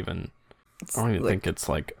following's not even, I don't even think it's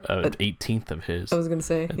like an 18th of his. I was going to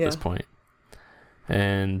say, at this point.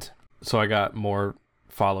 And so I got more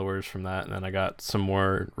followers from that, and then I got some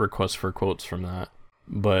more requests for quotes from that.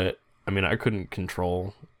 But, I couldn't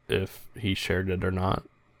control if he shared it or not.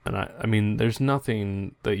 And there's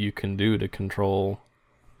nothing that you can do to control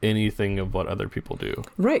anything of what other people do.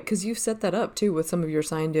 Right, because you've set that up too with some of your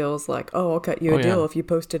sign deals, like, oh, I'll cut you a deal if you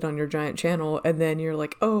post it on your giant channel, and then you're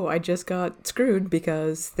like, oh, I just got screwed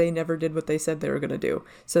because they never did what they said they were going to do.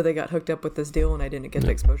 So they got hooked up with this deal, and I didn't get the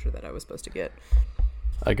exposure that I was supposed to get.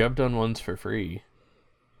 Like, I've done ones for free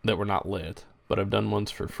that were not lit, but I've done ones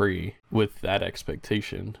for free with that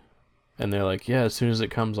expectation. And they're like, yeah, as soon as it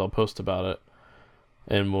comes, I'll post about it,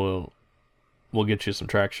 and we'll get you some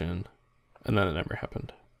traction. And then it never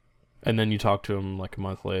happened. And then you talk to them like a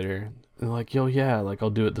month later, and they're like, yo, yeah, like, I'll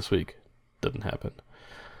do it this week. Didn't happen.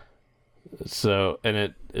 So,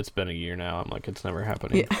 and it's been a year now. I'm like, it's never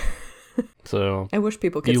happening. Yeah. So I wish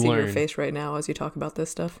people could see your face right now as you talk about this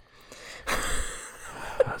stuff.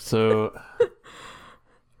 So,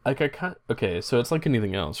 like, so it's like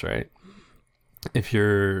anything else, right? If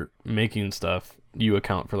you're making stuff, you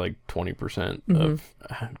account for like 20% of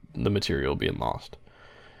the material being lost.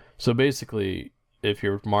 So basically, if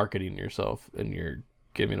you're marketing yourself and you're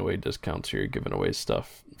giving away discounts or you're giving away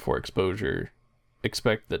stuff for exposure,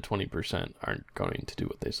 expect that 20% aren't going to do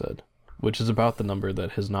what they said, which is about the number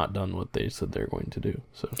that has not done what they said they're going to do.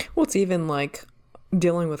 So, well, it's even like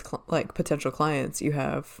dealing with like potential clients. You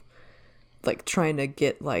have like trying to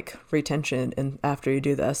get like retention, and after you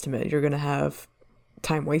do the estimate, you're going to have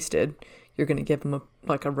time wasted. You're going to give them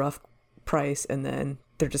a rough price, and then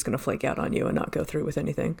they're just going to flake out on you and not go through with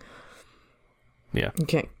anything. Yeah. You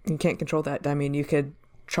can't control that. I mean, you could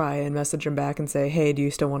try and message them back and say, hey, do you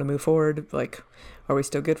still want to move forward? Like, are we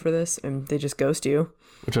still good for this? And they just ghost you.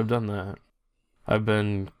 Which I've done that. I've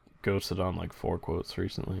been ghosted on like 4 quotes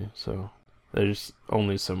recently, so there's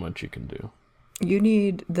only so much you can do. You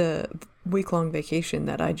need the week-long vacation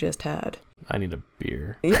that I just had. I need a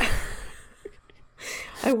beer. Yeah.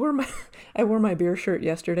 I wore my beer shirt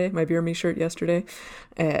yesterday, my Beer Me shirt yesterday,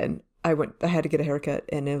 and I had to get a haircut,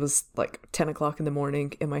 and it was like 10 o'clock in the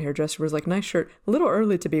morning, and my hairdresser was like, nice shirt. A little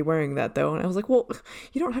early to be wearing that, though. And I was like, well,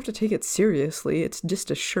 you don't have to take it seriously. It's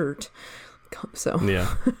just a shirt. So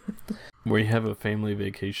yeah. We have a family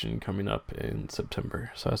vacation coming up in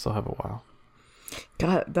September, so I still have a while.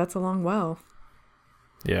 God, that's a long while.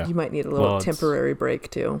 Yeah. You might need a little temporary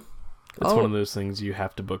break, too. It's one of those things you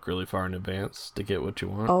have to book really far in advance to get what you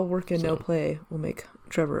want. All work and no play will make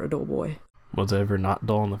Trevor a dull boy. Was it ever not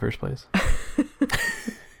dull in the first place?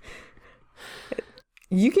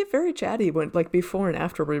 You get very chatty when, like, before and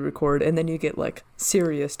after we record, and then you get like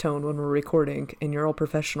serious tone when we're recording, and you're all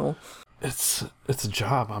professional. It's a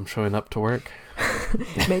job. I'm showing up to work.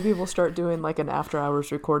 Maybe we'll start doing like an after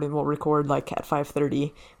hours recording. We'll record like at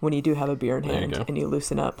 5:30 when you do have a beer in hand and you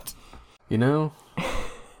loosen up. You know,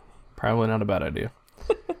 probably not a bad idea.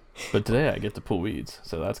 But today I get to pull weeds,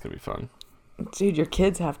 so that's gonna be fun. Dude, your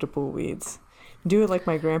kids have to pull weeds. Do it like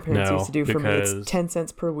my grandparents used to do for me. It's 10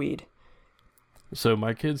 cents per weed. So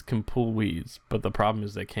my kids can pull weeds, but the problem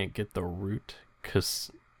is they can't get the root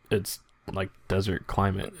because it's like desert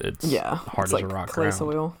climate. It's hard as like a rock clay ground.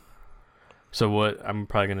 Soil. So what I'm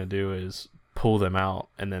probably gonna do is pull them out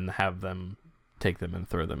and then have them take them and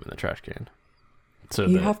throw them in the trash can. So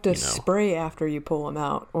you have to spray after you pull them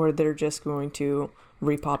out, or they're just going to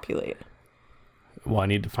repopulate. Well, I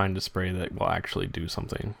need to find a spray that will actually do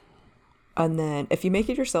something. And then if you make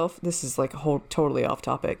it yourself, this is like a whole totally off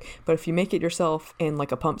topic, but if you make it yourself in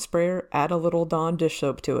like a pump sprayer, add a little Dawn dish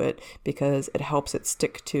soap to it because it helps it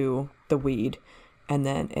stick to the weed, and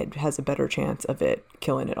then it has a better chance of it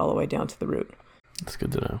killing it all the way down to the root. That's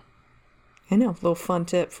good to know. I know, little fun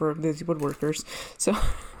tip for these woodworkers. So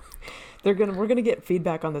we're gonna get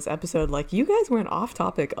feedback on this episode. Like, you guys went off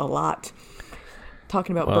topic a lot,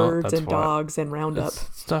 talking about birds and dogs and Roundup.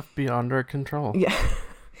 It's stuff beyond our control. Yeah.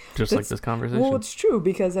 Just like this conversation. Well, it's true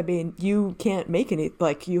because, I mean, you can't make any,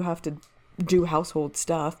 like, you have to do household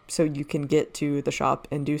stuff so you can get to the shop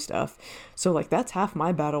and do stuff. So, like, that's half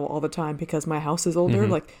my battle all the time because my house is older.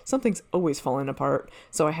 Mm-hmm. Like, something's always falling apart.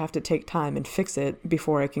 So I have to take time and fix it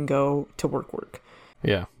before I can go to work.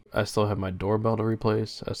 Yeah. I still have my doorbell to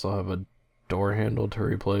replace. I still have a door handle to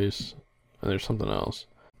replace. And there's something else.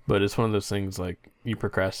 But it's one of those things, like, you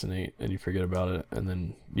procrastinate and you forget about it, and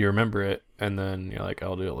then you remember it, and then you're like,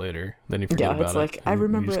 I'll do it later. Then you forget about it. Yeah, it's like, I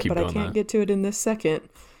remember it, but I can't get to it in this second.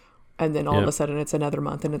 And then all of a sudden it's another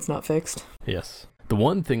month and it's not fixed. Yes. The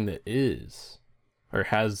one thing that is, or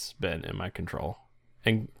has been in my control,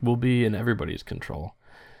 and will be in everybody's control,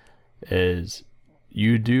 is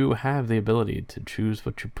you do have the ability to choose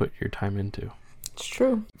what you put your time into. It's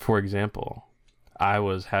true. For example, I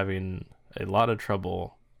was having a lot of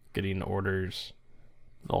trouble getting orders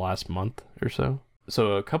the last month or so.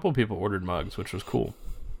 So a couple people ordered mugs, which was cool.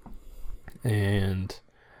 And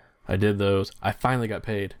I did those. I finally got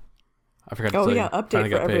paid. I forgot to tell you. Oh yeah,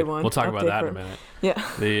 update for everyone. We'll talk about that in a minute.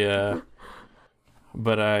 Yeah.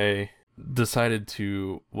 But I decided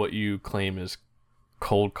to what you claim is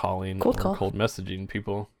cold calling or cold messaging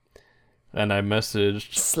people. And I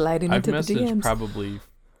messaged sliding into the DMs. I've messaged probably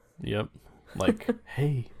like,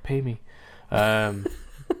 hey, pay me.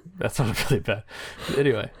 That sounded really bad.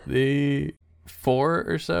 Anyway, the 4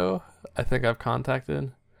 or so I think I've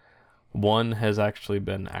contacted. One has actually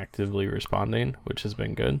been actively responding, which has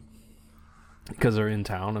been good. Because they're in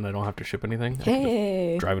town and I don't have to ship anything.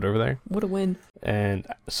 Hey! Drive it over there. What a win. And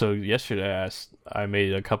so yesterday I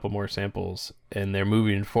made a couple more samples and they're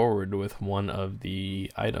moving forward with one of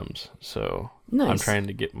the items. So nice. I'm trying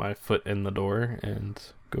to get my foot in the door and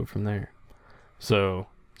go from there. So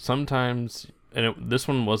sometimes, and this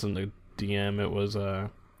one wasn't a DM, it was I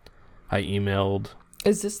emailed.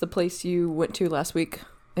 Is this the place you went to last week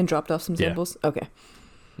and dropped off some samples? Yeah. Okay.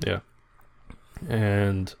 Yeah.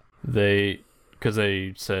 And because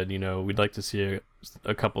they said, we'd like to see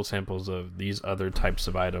a couple samples of these other types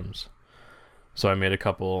of items. So I made a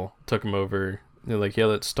couple, took them over. They're like, yeah,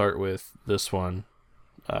 let's start with this one.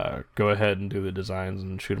 Go ahead and do the designs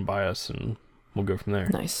and shoot them by us, and we'll go from there.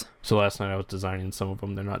 Nice. So last night I was designing some of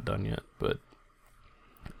them. They're not done yet, but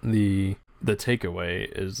the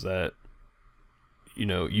takeaway is that,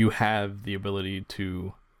 you have the ability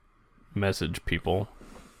to message people,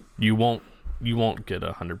 you won't get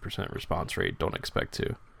 100% response rate. Don't expect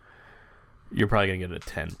to. You're probably gonna get a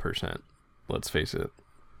 10%. Let's face it.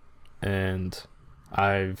 And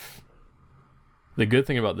the good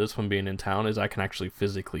thing about this one being in town is I can actually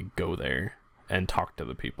physically go there and talk to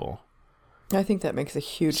the people. I think that makes a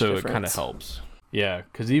huge difference. So it kind of helps. Yeah,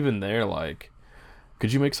 because even they're like,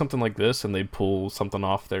 could you make something like this? And they pull something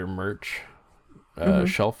off their merch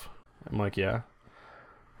shelf. I'm like, yeah.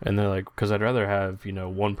 And they're like, because I'd rather have,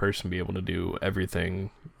 one person be able to do everything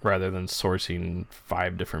rather than sourcing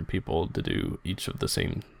 5 different people to do each of the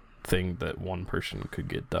same thing that one person could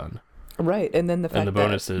get done. Right. And then the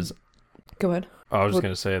bonus is... Go ahead. I was just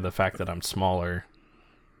going to say the fact that I'm smaller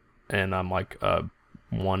and I'm like a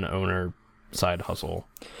one owner side hustle.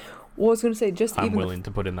 Well, I was going to say, just I'm willing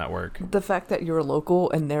to put in that work. The fact that you're local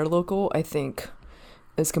and they're local, I think,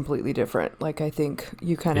 is completely different. Like, I think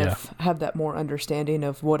you kind of have that more understanding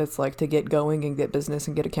of what it's like to get going and get business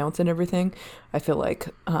and get accounts and everything. I feel like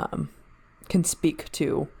can speak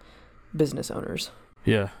to business owners.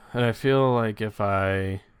 Yeah, and I feel like if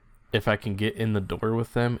I can get in the door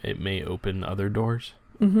with them, it may open other doors.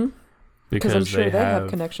 Mm-hmm. Because I'm sure they have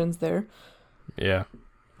connections there. Yeah.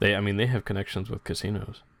 They have connections with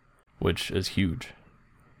casinos, which is huge.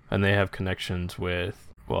 And they have connections with,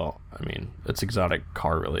 it's exotic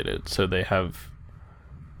car related. So they have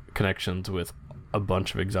connections with a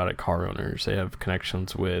bunch of exotic car owners. They have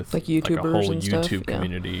connections with like YouTubers a whole and YouTube stuff.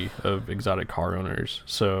 community of exotic car owners.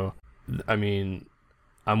 So, I'm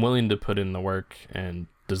willing to put in the work and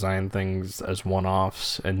design things as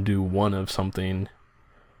one-offs and do one of something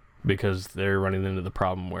because they're running into the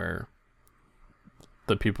problem where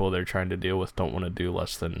the people they're trying to deal with don't want to do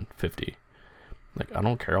less than 50. Like, I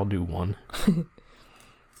don't care, I'll do one.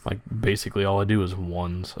 Like, basically all I do is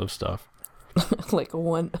ones of stuff. Like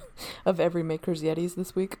one of every Maker's Yetis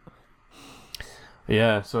this week?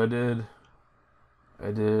 Yeah, so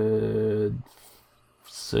I did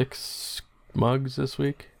 6 mugs this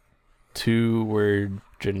week. 2 were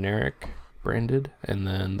generic branded, and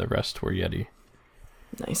then the rest were Yeti.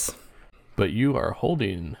 Nice. But you are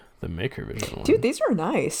holding the Maker Vision one. Dude, these are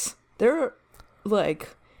nice. They're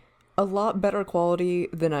like a lot better quality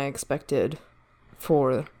than I expected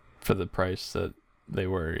for the price that they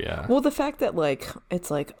were, yeah. Well, the fact that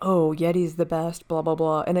it's like, oh, Yeti's the best, blah blah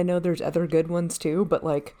blah, and I know there's other good ones too, but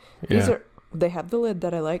they have the lid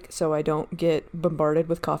that I like, so I don't get bombarded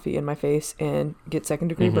with coffee in my face and get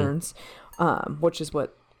second-degree burns, which is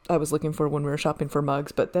what I was looking for when we were shopping for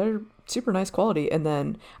mugs, but they're super nice quality, and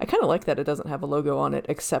then I kind of like that it doesn't have a logo on it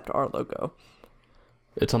except our logo.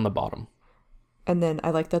 It's on the bottom. And then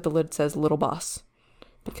I like that the lid says Little Boss,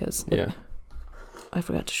 because I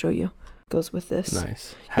forgot to show you. Goes with this.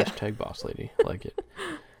 Nice. Hashtag boss lady. Like it.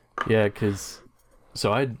 Yeah, because...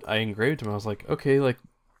 So I engraved them. I was like, okay, like,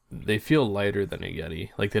 they feel lighter than a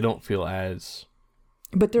Yeti. Like, they don't feel as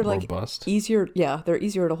but they're robust. Like easier. Yeah, they're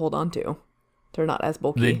easier to hold on to. They're not as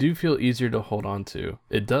bulky. They do feel easier to hold on to.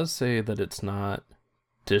 It does say that it's not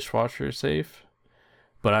dishwasher safe,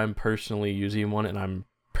 but I'm personally using one and I'm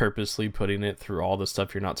purposely putting it through all the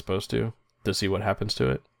stuff you're not supposed to see what happens to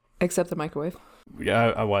it. Except the microwave.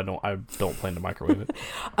 Yeah, I don't plan to microwave it.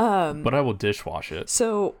 But I will dishwash it.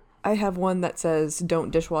 So I have one that says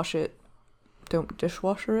don't dishwash it. Don't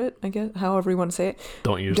dishwasher it, I guess, however you want to say it.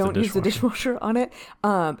 Don't use the dishwasher on it.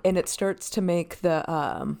 And it starts to make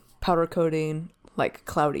the powder coating like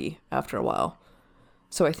cloudy after a while.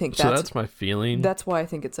 So I think that's my feeling. That's why I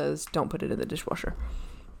think it says don't put it in the dishwasher.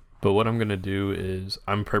 But what I'm going to do is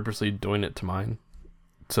I'm purposely doing it to mine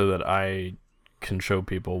so that I can show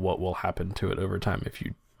people what will happen to it over time if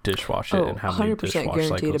you dishwash it and how many dishwash 100%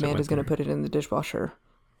 guaranteed Amanda's going to put it in the dishwasher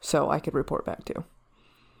so I could report back too.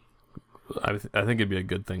 I think it'd be a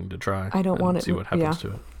good thing to try. I don't want it. See what happens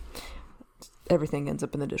to it. Everything ends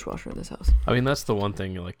up in the dishwasher in this house. I mean, that's the one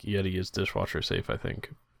thing, like, Yeti is dishwasher safe, I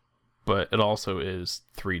think. But it also is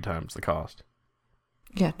 3 times the cost.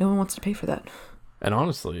 Yeah, no one wants to pay for that. And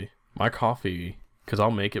honestly, my coffee, because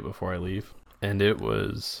I'll make it before I leave, and it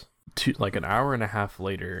was an hour and a half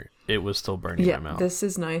later, it was still burning my mouth. This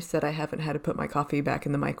is nice that I haven't had to put my coffee back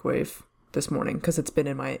in the microwave this morning because it's been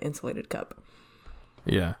in my insulated cup.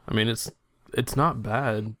 Yeah, I mean, it's not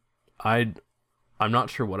bad. I'm not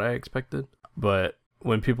sure what I expected, but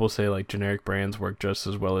when people say like generic brands work just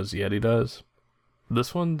as well as Yeti does,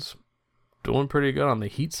 this one's doing pretty good on the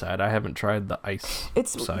heat side. I haven't tried the ice side yet.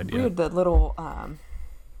 It's weird that little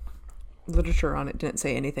literature on it didn't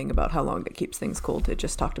say anything about how long it keeps things cold. It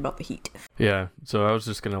just talked about the heat. Yeah, so I was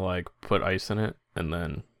just gonna like put ice in it and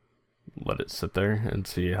then let it sit there and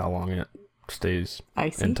see how long it stays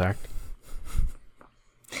intact.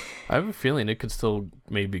 I have a feeling it could still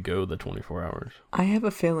maybe go the 24 hours. I have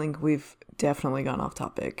a feeling we've definitely gone off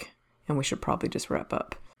topic, and we should probably just wrap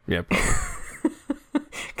up. Yeah, probably.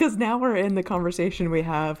 Because now we're in the conversation we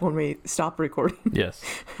have when we stop recording. Yes.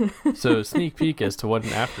 So sneak peek as to what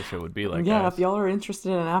an after show would be like. Yeah, guys. if y'all are interested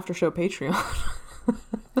in an after show Patreon.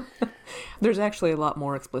 There's actually a lot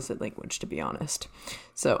more explicit language, to be honest.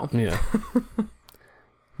 So Yeah.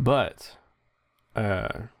 But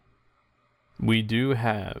we do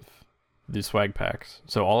have the swag packs.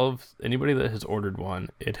 So all of anybody that has ordered one,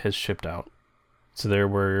 it has shipped out. So there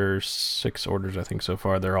were 6 orders, I think, so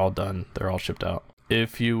far. They're all done. They're all shipped out.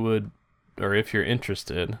 If you would, or if you're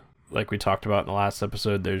interested, like we talked about in the last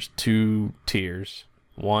episode, there's 2 tiers.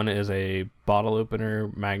 One is a bottle opener,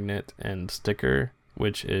 magnet, and sticker,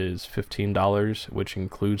 which is $15, which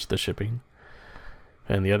includes the shipping.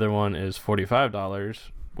 And the other one is $45,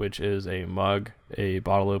 which is a mug, a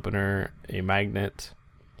bottle opener, a magnet,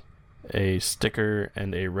 a sticker,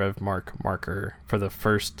 and a RevMark marker for the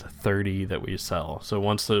first 30 that we sell. So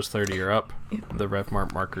once those 30 are up, the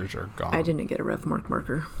RevMark markers are gone. I didn't get a RevMark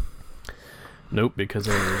marker. Nope, because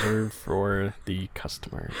they're reserved for the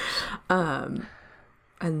customers. And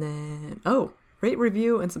then, rate,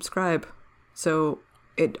 review, and subscribe. So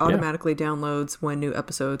it automatically downloads when new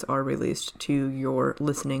episodes are released to your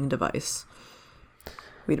listening device.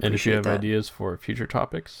 We'd appreciate And if you have that. ideas for future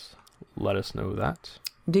topics, let us know that.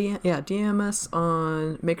 DM us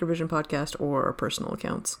on Maker Vision Podcast or our personal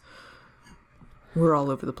accounts. We're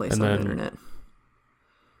all over the place And on the then internet.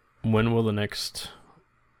 When will the next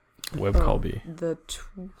web call be?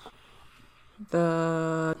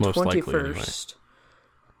 The Most 21st. likely, anyway.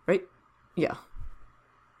 Right? Yeah.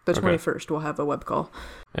 The Okay. 21st we'll have a web call.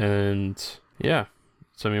 And yeah,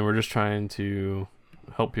 so I mean, we're just trying to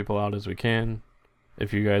help people out as we can.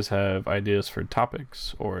 If you guys have ideas for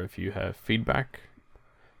topics, or if you have feedback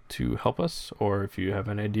to help us, or if you have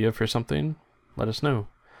an idea for something, let us know.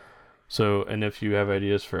 So, and if you have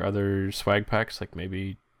ideas for other swag packs, like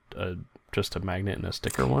maybe just a magnet and a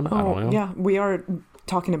sticker one, I don't know. Yeah, we are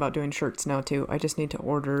talking about doing shirts now too. I just need to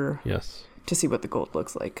order Yes. to see what the gold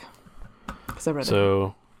looks like. 'Cause I read it.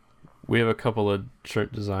 So we have a couple of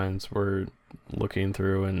shirt designs we're looking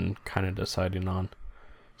through and kind of deciding on.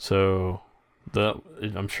 So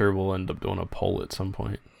I'm sure we'll end up doing a poll at some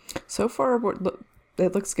point. So far,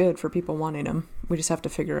 it looks good for people wanting them. We just have to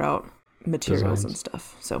figure out materials and Designs.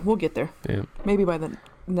 stuff. So we'll get there. Yeah. Maybe by the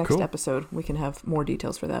next Cool. episode, we can have more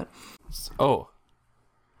details for that. Oh,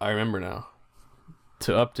 I remember now.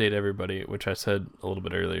 To update everybody, which I said a little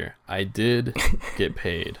bit earlier, I did get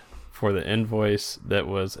paid for the invoice that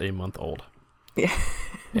was a month old. Yeah.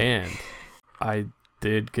 And I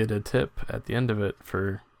did get a tip at the end of it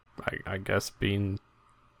for, I guess, being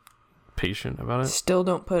patient about it. Still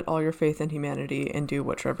don't put all your faith in humanity and do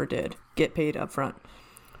what Trevor did. Get paid up front.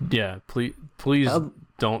 Yeah, please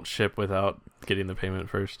don't ship without getting the payment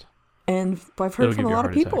first. And I've heard It'll from give a you a lot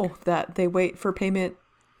of heart people attack. that they wait for payment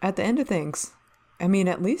at the end of things. I mean,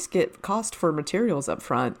 at least get cost for materials up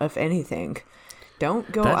front, if anything.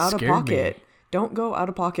 Don't go That out of scared pocket. me. Don't go out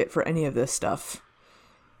of pocket for any of this stuff.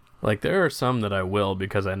 Like, there are some that I will,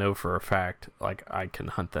 because I know for a fact, like, I can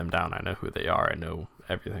hunt them down. I know who they are. I know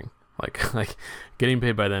everything. Like getting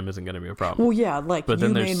paid by them isn't going to be a problem. Well, yeah, like But you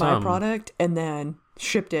then there's made my some- product and then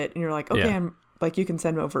shipped it, and you're like, okay, Yeah. I'm like, you can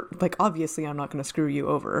send me over. Like, obviously, I'm not going to screw you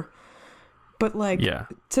over. But like, Yeah.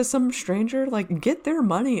 to some stranger, like, get their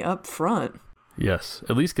money up front. Yes,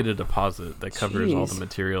 at least get a deposit that covers all the Jeez.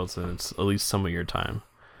 materials, and it's at least some of your time.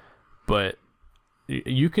 But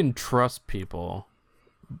you can trust people,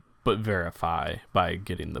 but verify by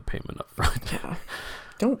getting the payment up front. Yeah.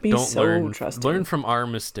 Don't be Don't so learn trusting. learn from our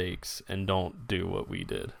mistakes and don't do what we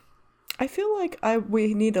did. I feel like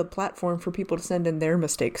we need a platform for people to send in their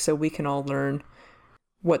mistakes so we can all learn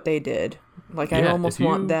what they did. Like, I Yeah, almost if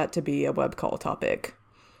want you- that to be a web call topic.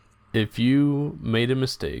 If you made a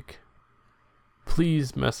mistake,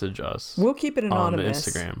 please message us We'll keep it on anonymous.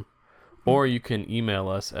 Instagram. Or you can email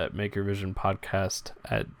us at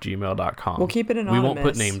makervisionpodcast@gmail.com. We'll keep it anonymous. We won't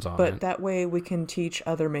put names on but it. that way we can teach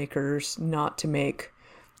other makers not to make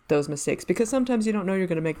those mistakes, because sometimes you don't know you're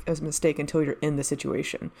going to make a mistake until you're in the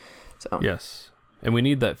situation. So Yes. And we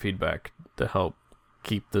need that feedback to help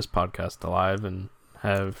keep this podcast alive and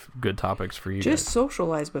have good topics for you just guys.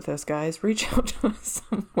 socialize with us, guys. Reach out to us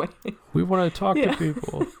some way. We want to talk Yeah. to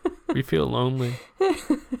people. We feel lonely.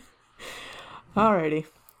 Alrighty.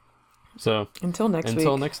 So Until next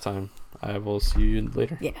until week. next time, I will see you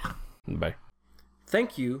later. Yeah. Bye.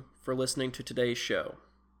 Thank you for listening to today's show.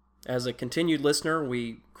 As a continued listener,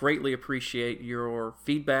 we greatly appreciate your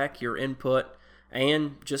feedback, your input,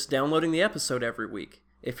 and just downloading the episode every week.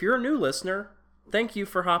 if you're a new listener, thank you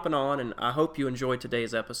for hopping on, and I hope you enjoyed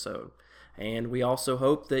today's episode. And we also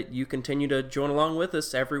hope that you continue to join along with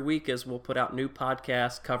us every week as we'll put out new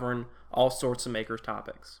podcasts covering all sorts of maker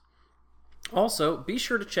topics. Also, be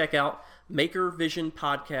sure to check out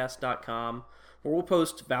MakerVisionPodcast.com, where we'll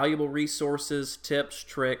post valuable resources, tips,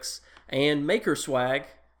 tricks, and maker swag,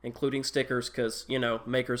 including stickers, because,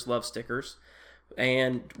 makers love stickers.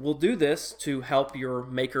 And we'll do this to help your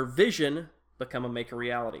maker vision become a maker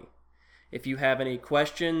reality. If you have any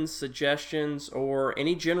questions, suggestions, or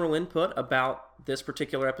any general input about this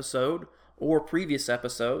particular episode or previous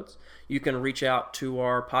episodes, you can reach out to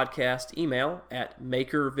our podcast email at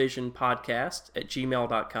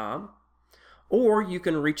makervisionpodcast@gmail.com, or you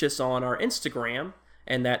can reach us on our Instagram,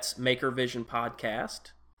 and that's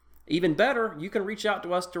MakerVisionPodcast. Even better, you can reach out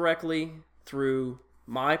to us directly through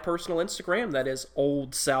my personal Instagram, that is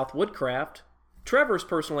Old South Woodcraft, Trevor's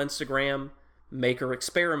personal Instagram, Maker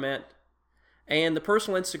Experiment, and the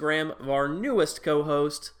personal Instagram of our newest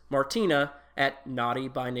co-host, Martina, at Naughty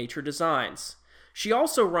by Nature Designs. She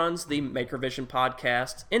also runs the Maker Vision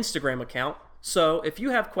Podcast Instagram account, so if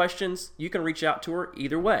you have questions, you can reach out to her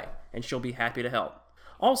either way, and she'll be happy to help.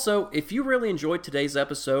 Also, if you really enjoyed today's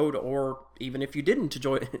episode, or even if you didn't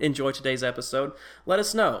enjoy today's episode, let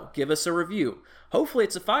us know. Give us a review. Hopefully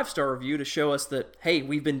it's a 5-star review to show us that, hey,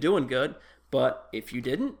 we've been doing good, but if you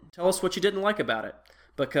didn't, tell us what you didn't like about it,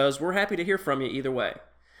 because we're happy to hear from you either way.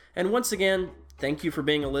 And once again, thank you for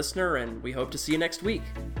being a listener, and we hope to see you next week.